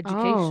funding to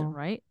education, Oh.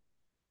 right?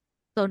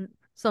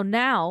 So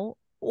now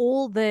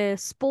all their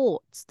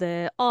sports,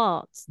 their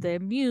arts, their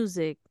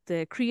music,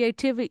 their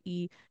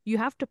creativity, you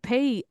have to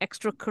pay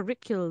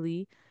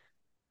extracurricularly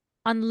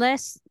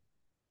unless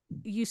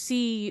you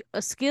see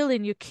a skill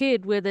in your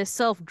kid where they're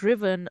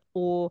self-driven,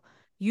 or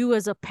you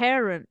as a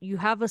parent you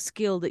have a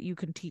skill that you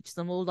can teach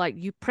them, or like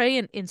you play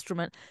an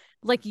instrument.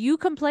 Like, you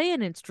can play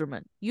an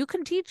instrument, you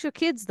can teach your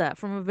kids that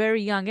from a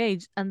very young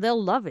age and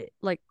they'll love it.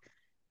 Like,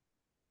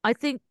 I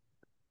think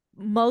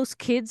most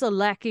kids are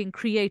lacking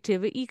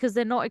creativity because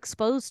they're not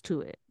exposed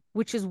to it,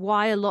 which is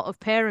why a lot of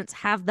parents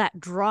have that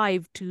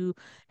drive to,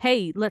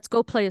 hey, let's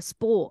go play a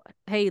sport,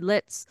 hey,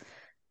 let's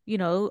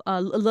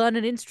learn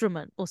an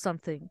instrument or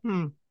something.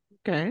 Hmm.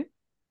 Okay.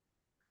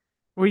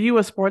 Were you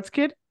a sports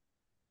kid?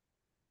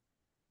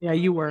 Yeah,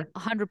 you were.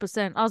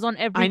 100%. I was on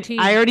every I team.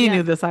 already Yeah.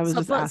 knew this. I was So,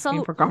 just but asking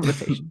so, for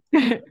conversation.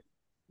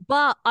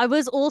 but I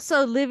was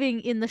also living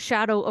in the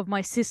shadow of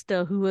my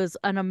sister, who was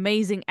an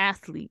amazing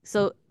athlete.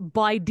 So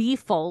by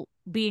default,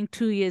 being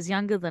 2 years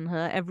younger than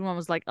her, everyone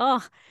was like,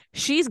 "Oh,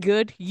 she's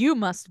good. You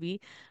must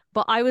be."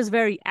 But I was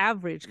very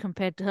average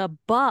compared to her.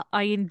 But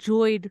I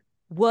enjoyed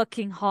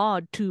working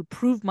hard to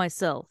prove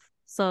myself.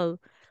 So,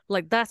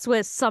 like, that's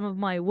where some of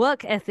my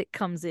work ethic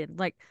comes in.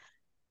 Like,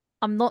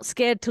 I'm not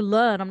scared to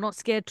learn. I'm not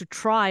scared to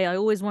try. I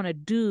always want to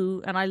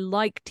do, and I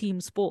like team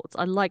sports.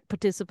 I like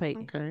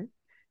participating. Okay.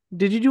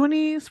 Did you do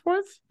any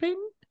sports,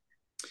 Peyton?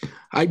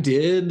 I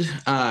did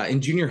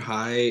in junior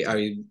high.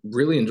 I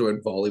really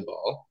enjoyed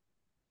volleyball.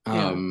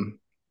 Yeah.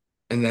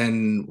 And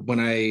then when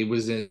I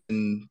was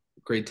in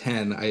grade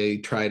 10,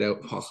 I tried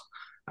out. Well,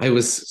 I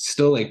was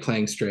still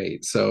playing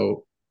straight,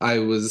 so I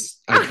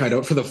tried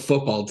out for the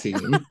football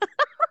team.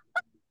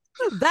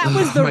 That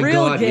was Oh the my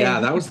real God, yeah,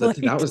 game that you was that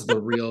played. was the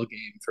real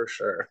game for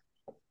sure.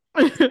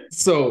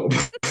 So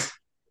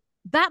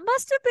That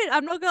must have been,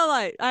 I'm not gonna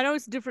lie, I know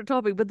it's a different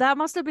topic, but that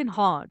must have been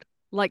hard.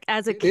 Like,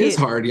 as a it is kid,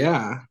 hard,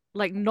 yeah.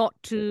 like not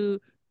to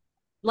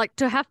Like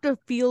to have to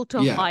feel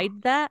to Yeah.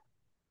 hide that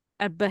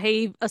and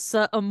behave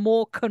a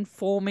more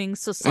conforming And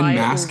societal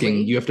masking,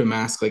 way. you have to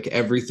mask like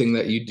everything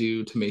that you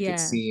do to make it Yeah.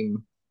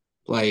 seem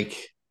like,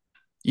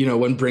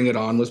 when Bring It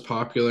On was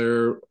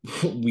popular,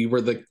 we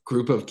were the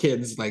group of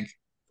kids. Like,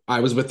 I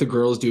was with the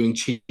girls doing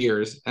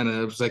cheers, and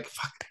I was like,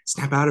 fuck,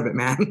 snap out of it,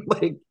 man.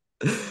 Like,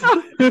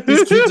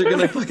 these kids are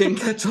gonna fucking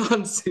catch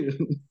on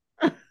soon.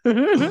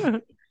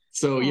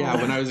 So yeah,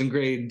 when I Oh. was in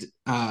grade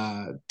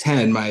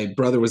 10, my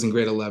brother was in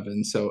grade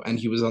 11, and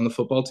he was on the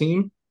football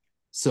team.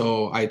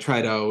 So I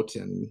tried out,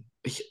 and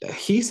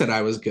he said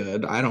I was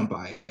good. I don't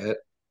buy it.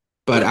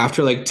 But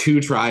after like two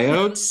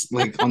tryouts,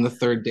 like on the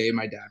third day,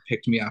 my dad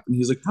picked me up and he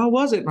was like, "How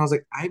was it?" And I was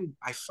like, I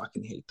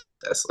fucking hate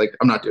this. Like,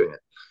 I'm not doing it."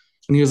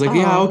 And he was like,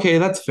 "Yeah, Oh. okay,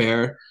 that's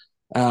fair.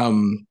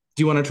 Do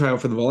you want to try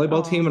out for the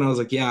volleyball team?" Oh. And I was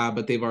like, "Yeah,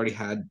 but they've already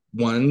had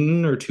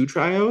one or two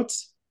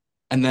tryouts."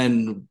 And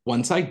then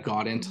once I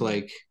got into Mhm.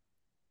 like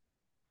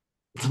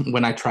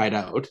when I tried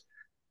out,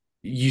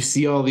 you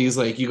see all these,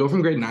 like, you go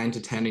from grade 9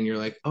 to 10 and you're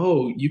like,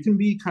 oh, you can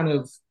be kind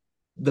of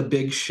the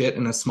big shit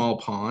in a small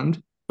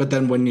pond. But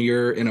then when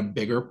you're in a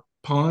bigger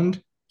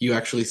pond, you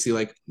actually see,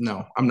 like,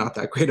 no, I'm not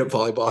that great at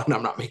volleyball and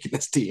I'm not making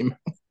this team.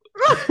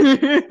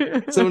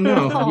 So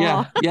no, Oh,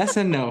 yeah, yes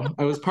and no.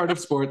 I was part of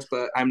sports,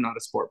 but I'm not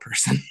a sport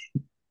person.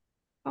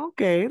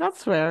 Okay,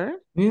 that's fair.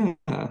 Yeah.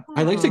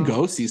 I like to Oh.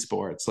 go see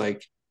sports.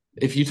 Like,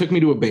 if you took me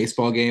to a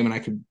baseball game and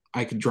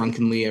I could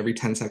drunkenly every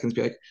 10 seconds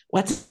be like,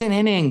 what's an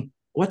inning?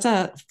 What's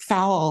a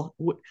foul?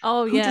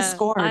 oh Who just yeah.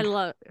 scored? I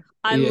love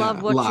Yeah,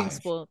 watching live,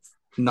 sports.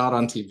 not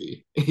on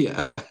TV.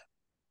 Yeah.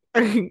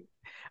 The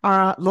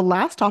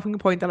last talking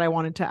point that I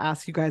wanted to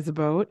ask you guys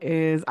about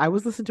is I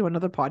was listening to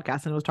another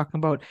podcast and it was talking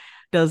about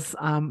does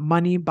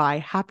money buy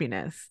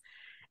happiness?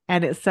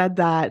 And it said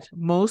that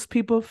most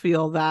people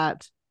feel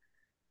that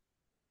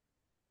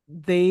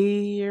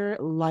their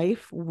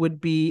life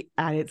would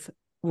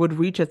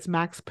reach its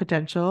max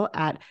potential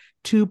at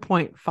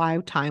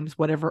 2.5 times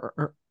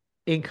whatever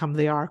income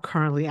they are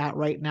currently at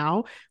right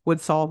now would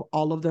solve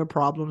all of their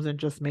problems and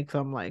just make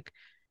them like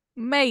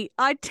Mate,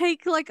 I'd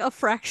take like a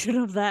fraction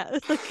of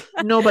that. Like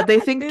no, but they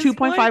at think this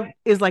point. 2.5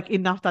 is like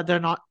enough that they're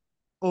not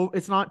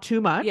it's not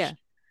too much. Yeah.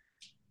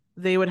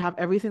 They would have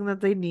everything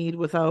that they need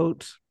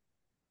without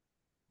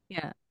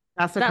Yeah.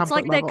 that's their That's comfort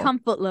like their level.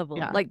 comfort level.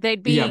 Yeah. Like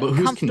they'd Yeah, be but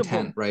who's content,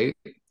 comfortable. right?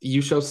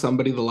 You show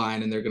somebody the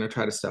line and they're going to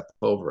try to step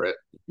over it.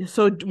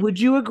 So would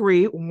you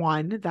agree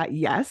one that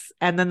yes,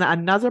 and then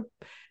another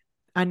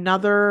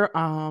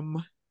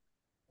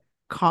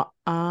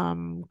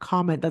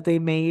comment that they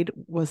made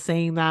was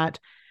saying that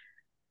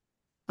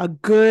a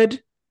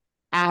good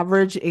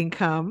average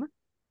income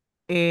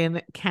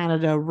in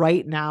Canada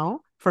right now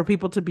for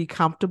people to be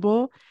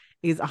comfortable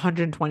is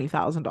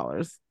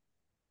 $120,000.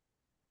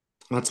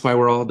 That's why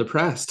we're all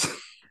depressed.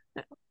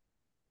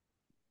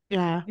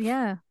 Yeah.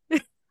 Yeah.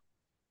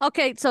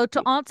 Okay, so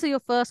to answer your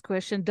first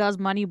question, does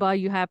money buy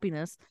you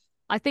happiness?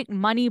 I think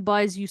money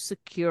buys you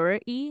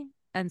security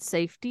and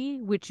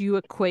safety, which you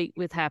equate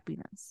with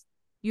happiness.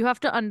 You have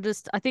to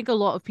understand, I think a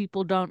lot of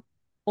people don't,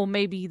 or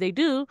maybe they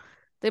do,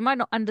 they might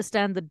not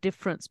understand the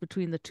difference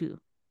between the two.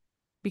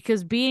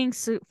 Because being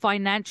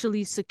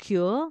financially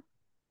secure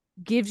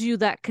gives you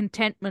that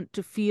contentment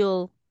to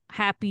feel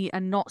happy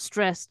and not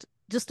stressed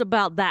just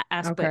about that Okay.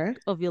 aspect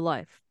of your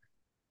life.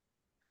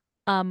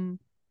 Um,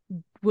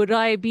 would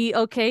I be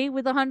okay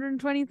with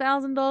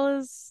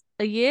 $120,000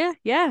 a year?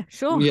 Yeah,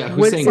 sure. Yeah, who's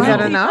Would saying is that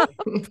Sign no? me enough?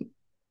 up.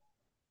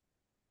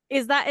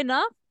 Is that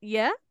enough?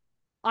 Yeah.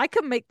 I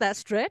can make that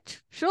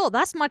stretch. Sure,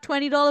 that's my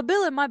 $20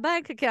 bill in my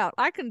bank account.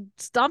 I'm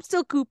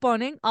still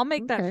couponing. I'll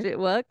make that Okay. shit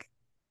work.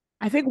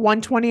 I think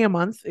 120 a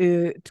month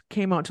it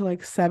came out to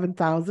like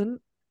 7,000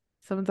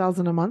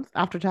 a month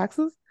after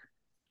taxes,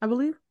 I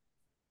believe.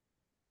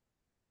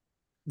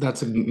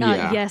 That's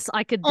yeah. Yes,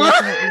 I could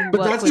definitely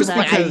But work that's with He's just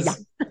like, that. "Ay,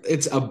 because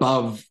it's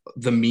above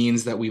the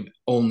means that we've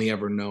only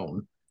ever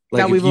known.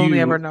 Like, that we've only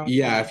ever known."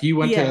 yeah, Yeah. if you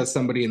went Yeah, to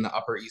somebody in the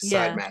Upper East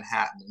Side yeah,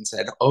 Manhattan and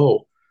said,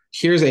 "Oh,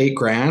 here's 8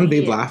 grand,"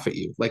 they'd yeah, laugh at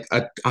you. Like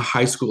a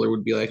high schooler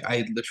would be like,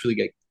 "I literally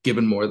get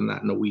given more than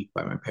that in a week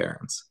by my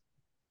parents."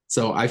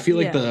 So I feel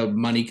like yeah, the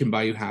money can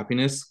buy you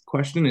happiness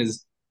question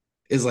is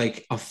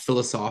like a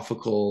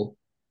philosophical,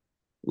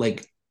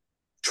 like,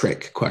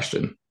 trick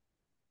question.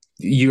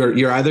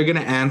 You're either going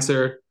to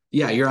answer,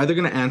 yeah, you're either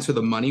going to answer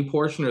the money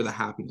portion or the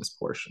happiness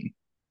portion.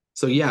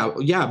 So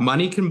yeah,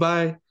 money can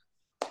buy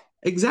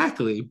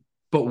exactly,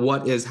 but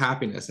what is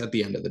happiness at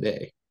the end of the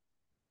day?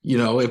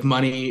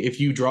 If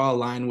you draw a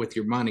line with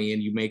your money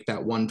and you make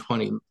that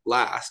 120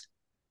 last,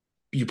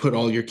 you put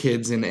all your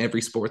kids in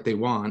every sport they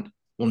want.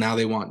 Well, now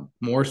they want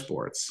more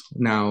sports.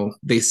 Now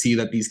they see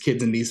that these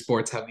kids in these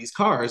sports have these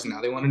cars. Now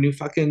they want a new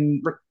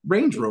fucking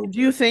Range Do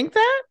you Rover. think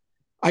that?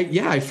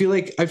 I feel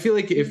like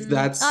if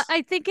that's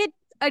I think it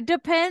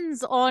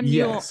depends on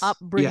your yes. Yeah.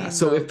 upbringing,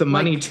 So if though. the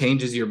money Like,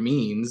 changes your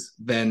means,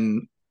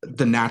 then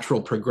the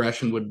natural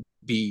progression would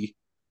be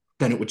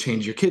then it would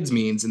change your kids'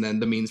 means and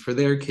then the means for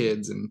their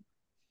kids and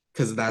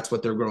because that's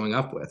what they're growing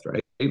up with,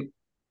 right?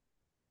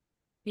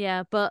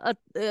 Yeah, but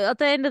at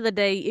the end of the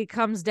day, it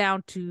comes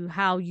down to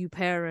how you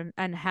parent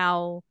and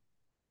how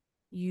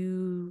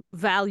you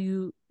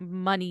value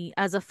money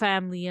as a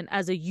family and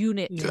as a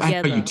unit Yeah. And how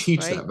you together,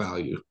 teach right? that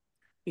value.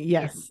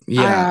 Yeah. Yes.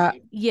 Yeah.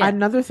 Yeah.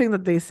 Another thing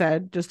that they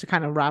said, just to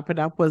kind of wrap it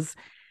up, was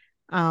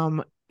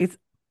um it's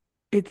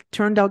it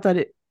turned out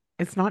that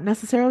it's not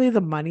necessarily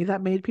the money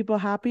that made people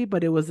happy,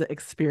 but it was the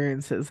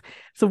experiences.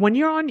 So when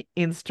you're on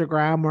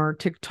Instagram or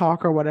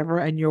TikTok or whatever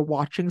and you're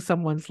watching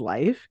someone's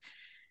life,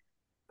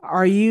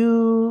 are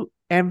you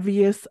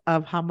envious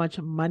of how much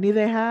money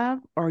they have,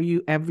 or are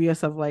you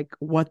envious of like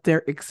what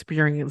they're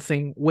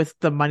experiencing with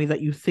the money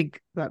that you think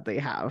that they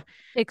have?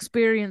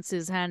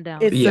 Experiences hand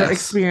down. It's their Yes.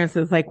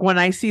 experiences. Like when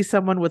I see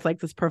someone with like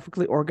this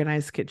perfectly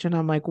organized kitchen,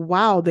 I'm like,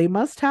 wow, they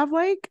must have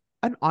like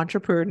an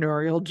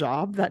entrepreneurial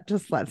job that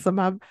just lets them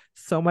have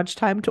so much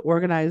time to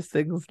organize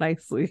things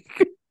nicely.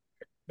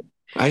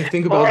 I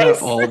think Or about I that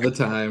s- all the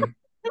time.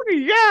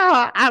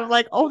 yeah, I'm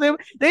like, oh,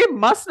 they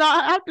must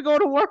not have to go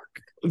to work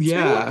two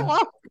Yeah.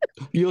 o'clock.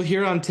 You'll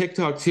hear on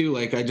TikTok too,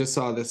 like I just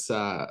saw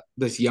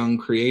this young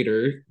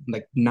creator,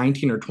 like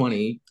 19 or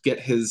 20, get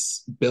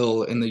his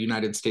bill in the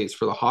United States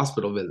for the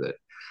hospital visit. And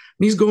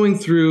he's going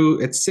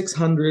through it's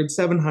 600,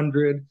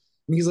 700.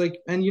 And he's like,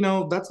 and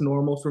that's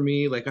normal for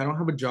me. Like I don't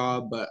have a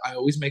job, but I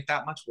always make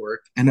that much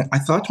work. And I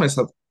thought to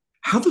myself,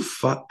 how the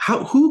fuck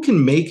who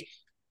can make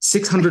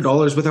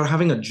 $600 without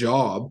having a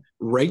job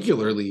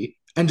regularly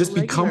and just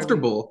be Regularly.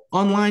 comfortable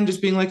online,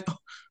 just being like, oh,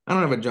 I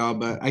don't have a job,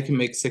 but I can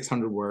make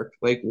 600 work.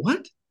 Like,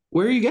 what?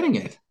 Where are you getting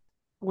it?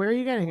 Where are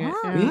you getting it?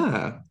 What? Yeah.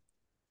 Yeah.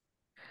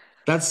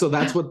 That's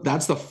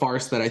the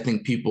farce that I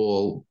think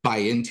people buy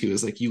into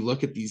is like you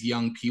look at these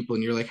young people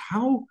and you're like,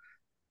 how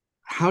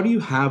do you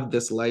have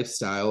this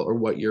lifestyle or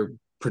what you're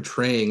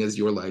portraying as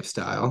your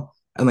lifestyle?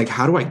 And like,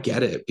 how do I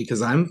get it?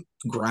 Because I'm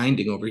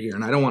grinding over here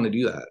and I don't want to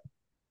do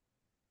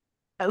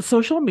that.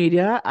 Social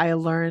media, I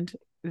learned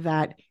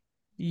that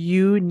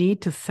you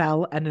need to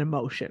sell an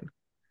emotion.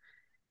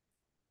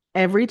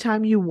 Every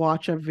time you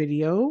watch a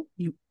video,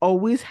 you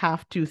always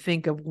have to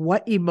think of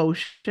what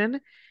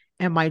emotion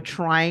am I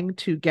trying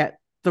to get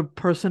the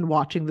person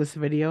watching this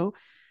video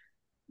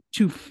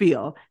to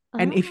feel.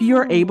 And if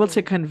you're able to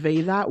Oh.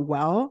 convey that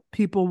well,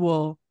 people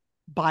will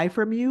buy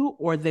from you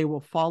or they will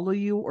follow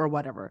you or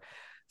whatever.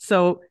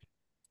 So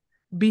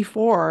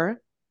before,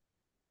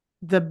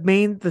 the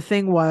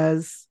thing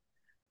was,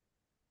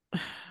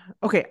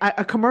 okay,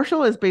 a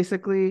commercial is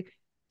basically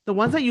the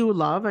ones that you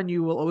love and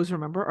you will always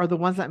remember are the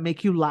ones that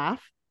make you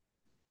laugh,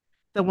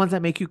 the ones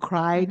that make you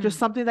cry, Mm-hmm. just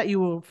something that you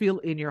will feel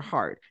in your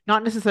heart.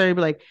 Not necessarily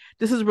be like,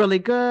 this is really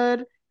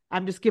good.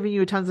 I'm just giving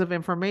you tons of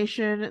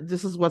information.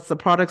 This is what's the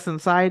products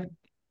inside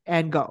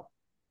and go.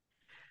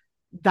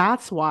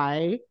 That's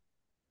why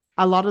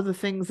a lot of the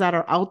things that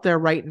are out there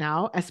right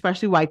now,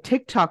 especially why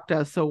TikTok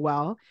does so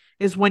well,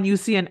 is when you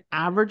see an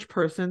average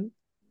person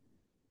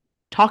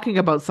talking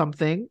about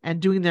something and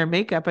doing their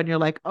makeup and you're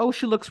like, oh,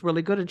 she looks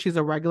really good and she's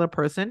a regular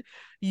person,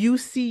 you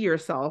see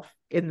yourself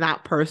in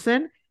that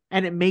person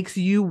and it makes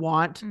you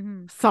want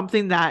Mm-hmm.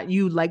 something that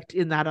you liked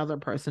in that other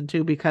person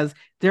too because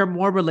they're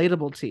more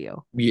relatable to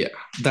you. Yeah.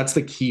 That's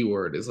the key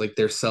word is like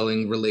they're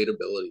selling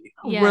relatability.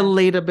 Yeah.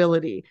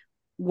 Relatability.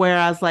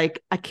 Whereas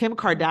like a Kim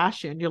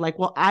Kardashian, you're like,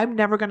 well, I'm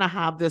never going to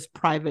have this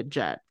private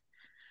jet.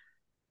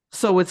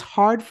 So it's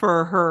hard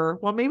for her.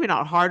 Well, maybe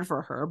not hard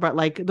for her, but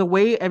like the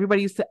way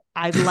everybody used to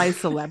idolize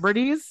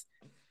celebrities.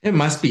 It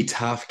must be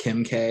tough,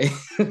 Kim K.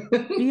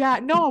 Yeah,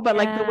 no, but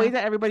like the way Yeah.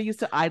 that everybody used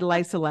to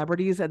idolize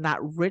celebrities and that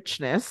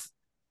richness,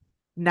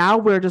 now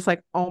we're just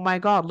like, oh my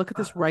God, look at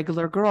this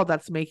regular girl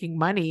that's making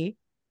money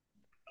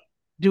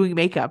doing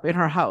makeup in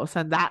her house.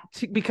 And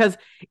because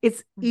it's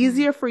Mm-hmm.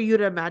 easier for you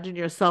to imagine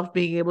yourself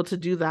being able to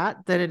do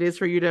that than it is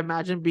for you to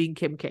imagine being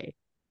Kim K.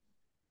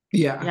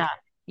 Yeah. Yeah.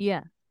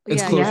 Yeah.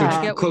 It's Yeah. Yeah. closer I Yeah. to, get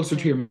what you're closer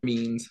to saying. your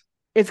means.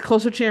 It's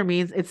closer to your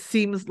means. It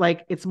seems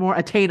like it's more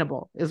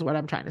attainable, is what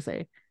I'm trying to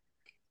say.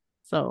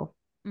 So,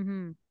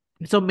 Mm-hmm.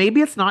 so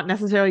maybe it's not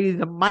necessarily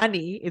the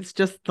money, it's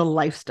just the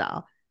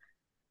lifestyle.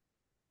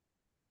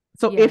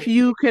 So Yeah. if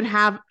you could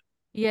have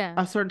Yeah.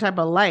 a certain type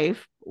of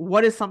life,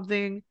 what is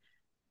something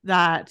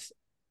that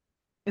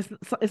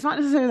it's not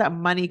necessarily that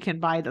money can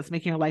buy that's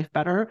making your life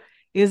better?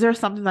 Is there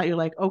something that you're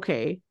like,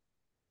 okay,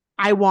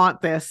 I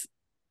want this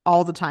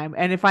all the time,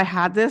 and if I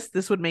had this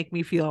would make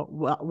me feel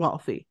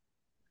wealthy?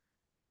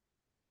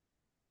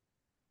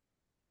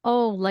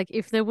 Oh, like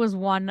if there was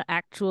one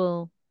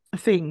actual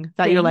Thing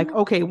that you're like, thing.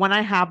 okay, when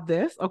I have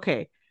this,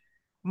 okay,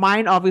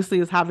 mine obviously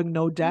is having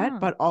no debt, Oh.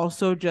 but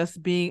also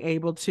just being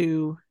able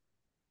to.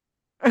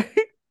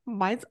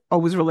 Mine's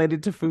always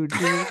related to food.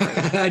 Jesus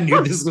Christ. I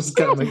knew this was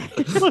coming.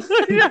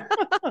 Yeah.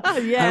 I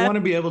Yeah. want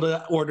to be able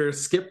to order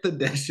skip the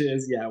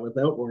dishes, yeah,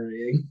 without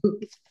worrying.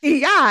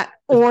 Yeah.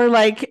 Or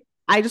like,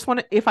 I just want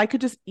to, if I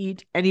could just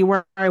eat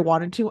anywhere I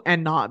wanted to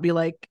and not be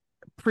like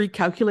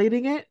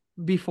pre-calculating it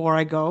before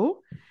I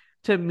go,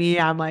 to me,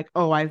 I'm like,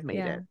 oh, I've made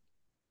Yeah. it.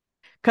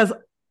 Because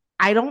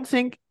I don't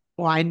think,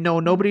 well, I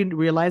know nobody Mm-hmm.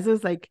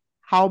 realizes like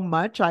how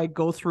much I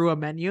go through a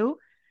menu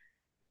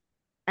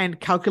and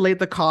calculate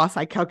the cost.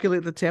 I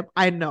calculate the tip.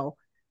 I know.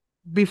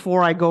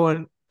 before I go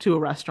into a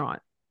restaurant.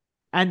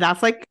 And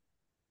that's like,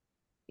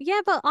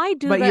 Yeah, but I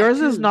do but that yours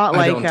too. is not I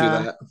like don't do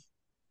that.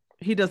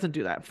 he doesn't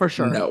do that for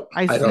sure. No,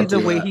 I I see don't the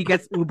do way that. he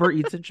gets Uber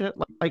Eats and shit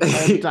like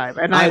all the time.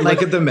 And I I like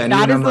look at the menu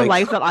that and is I'm the like,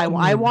 life that I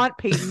want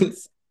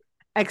Peyton's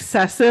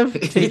excessive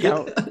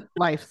takeout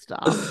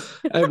lifestyle.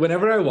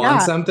 Whenever I want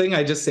Yeah. something,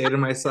 I just say to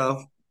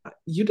myself,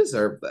 "You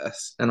deserve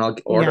this," and I'll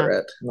order Yeah.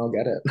 it and I'll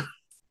get it.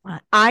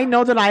 I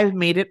know that I've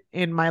made it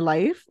in my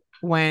life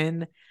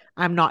when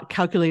I'm not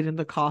calculating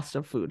the cost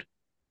of food.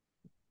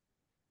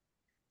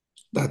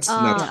 That's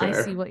I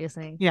fair. see what you're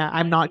saying. Yeah,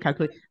 I'm not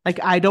calculating. Like,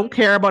 I don't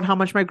care about how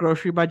much my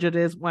grocery budget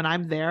is. When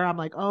I'm there, I'm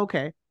like, oh,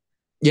 okay.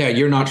 Yeah,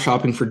 you're not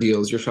shopping for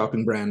deals. You're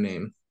shopping brand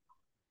name.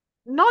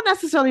 Not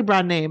necessarily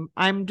brand name.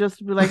 I'm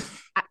just like,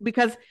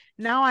 because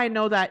now I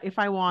know that if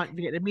I want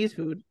Vietnamese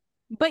food,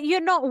 But you're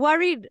not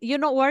worried. You're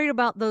not worried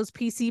about those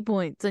PC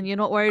points, and you're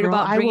not worried girl,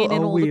 about I will bringing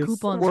in all the always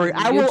coupons. worry. with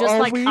you. I You're will just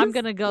like, I'm always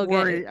gonna go get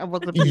worry it.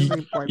 about the You-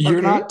 PC points. You're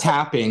okay? not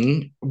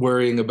tapping,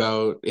 worrying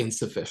about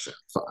insufficient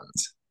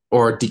funds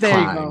or There you go.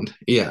 declined.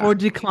 Yeah, Or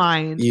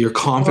declined. you're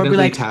confidently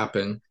like-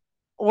 tapping.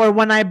 Or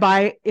when I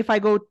buy, if I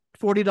go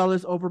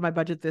 $40 over my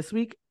budget this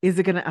week, is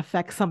it going to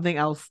affect something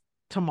else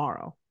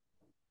tomorrow?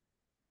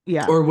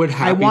 Yeah. Or would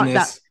I want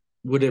happiness,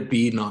 would it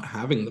be not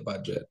having the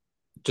budget?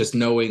 Just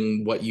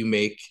knowing what you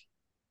make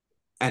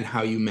and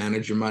how you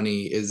manage your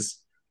money is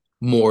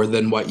more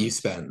than what you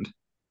spend.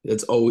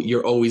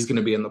 You're always going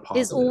to be in the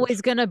positive. It's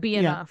always gonna be Yeah.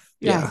 enough.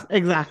 Yes,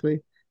 exactly.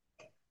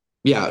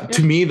 Yeah,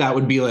 to me that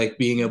would be like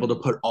being able to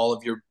put all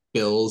of your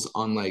bills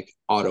on like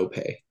auto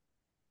pay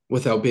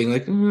without being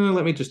like,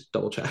 let me just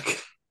double check.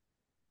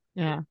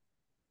 Yeah.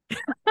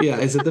 Yeah,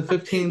 is it the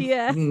 15th?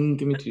 Yeah.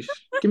 Give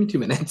me 2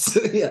 minutes.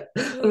 Yeah,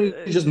 let me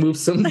just move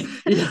some.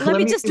 Yeah, Let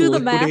me just do the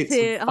math liquidate some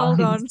here.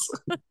 Hold on. funds.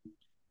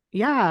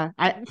 Yeah.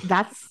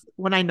 That's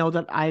when I know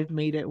that I've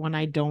made it, when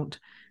I don't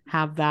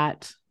have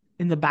that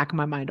in the back of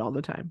my mind all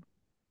the time.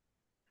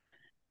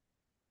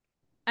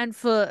 And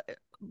for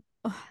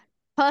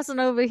person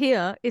over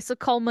here, it's a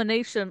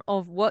culmination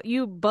of what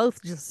you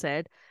both just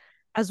said,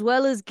 as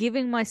well as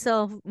giving my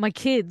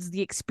kids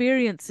the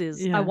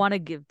experiences Yeah. I want to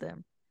give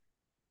them.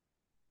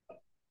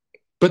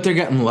 But they're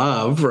getting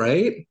love,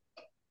 right?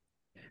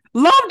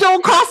 Love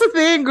don't cost a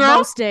thing, girl.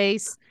 Most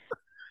days.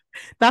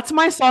 That's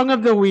my song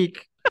of the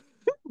week,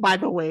 by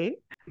the way.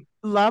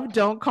 Love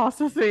Don't Cost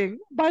a Thing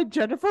by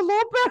Jennifer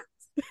Lopez.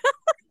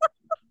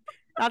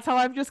 That's how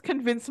I've just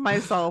convinced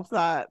myself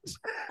that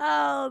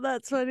Oh,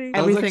 that's funny.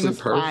 That was everything actually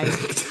is fine.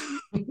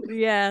 perfect.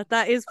 Yeah,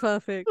 that is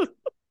perfect.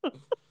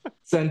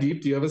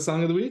 Sandeep, do you have a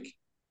song of the week?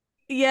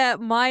 Yeah,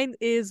 mine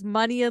is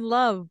Money and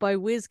Love by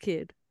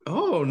WizKid.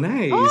 Oh,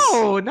 nice.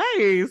 Oh,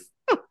 nice.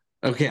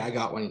 Okay, I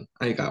got one.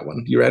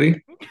 You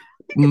ready?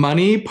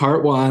 Money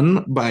Part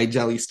 1 by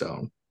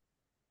Jellystone.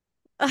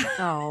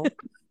 Oh.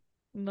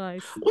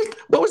 Nice.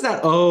 What was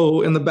that?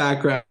 Oh, in the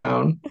background.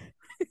 I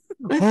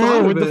Oh,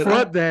 thought with of the it.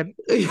 front then.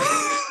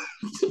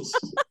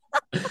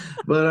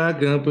 But I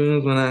can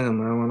booze when I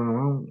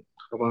want.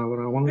 What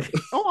I want.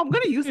 Oh, I'm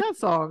gonna use that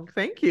song.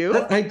 Thank you.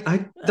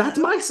 That's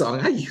my song.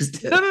 I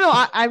used it. No.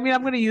 I mean,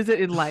 I'm gonna use it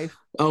in life.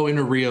 Oh, in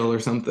a reel or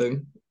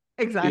something.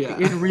 Exactly. Yeah.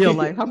 In real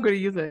life. I'm gonna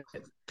use it.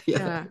 Yeah.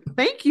 Yeah.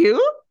 Thank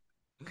you.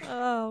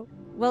 Oh,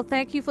 well,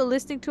 thank you for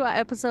listening to our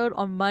episode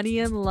on Money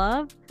and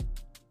Love.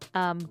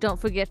 Don't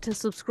forget to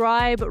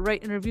subscribe,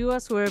 rate, and review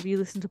us wherever you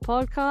listen to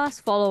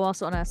podcasts. Follow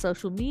us on our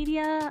social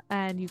media,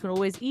 and you can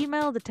always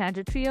email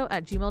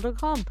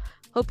thetangenttrio@gmail.com.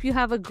 Hope you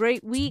have a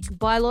great week.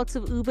 Buy lots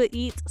of Uber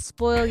Eats.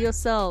 Spoil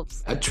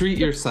yourselves. Treat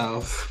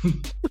yourself.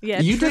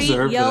 Yeah, You treat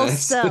deserve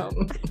yourself.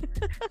 this.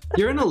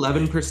 You're an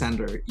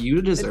 11%er.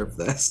 You deserve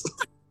this.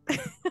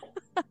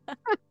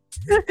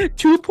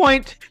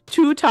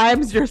 2.2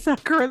 times your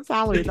current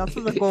salary. That's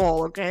the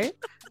goal, okay?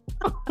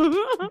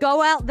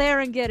 Go out there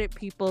and get it,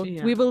 people.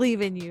 Yeah. We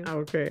believe in you.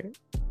 Okay.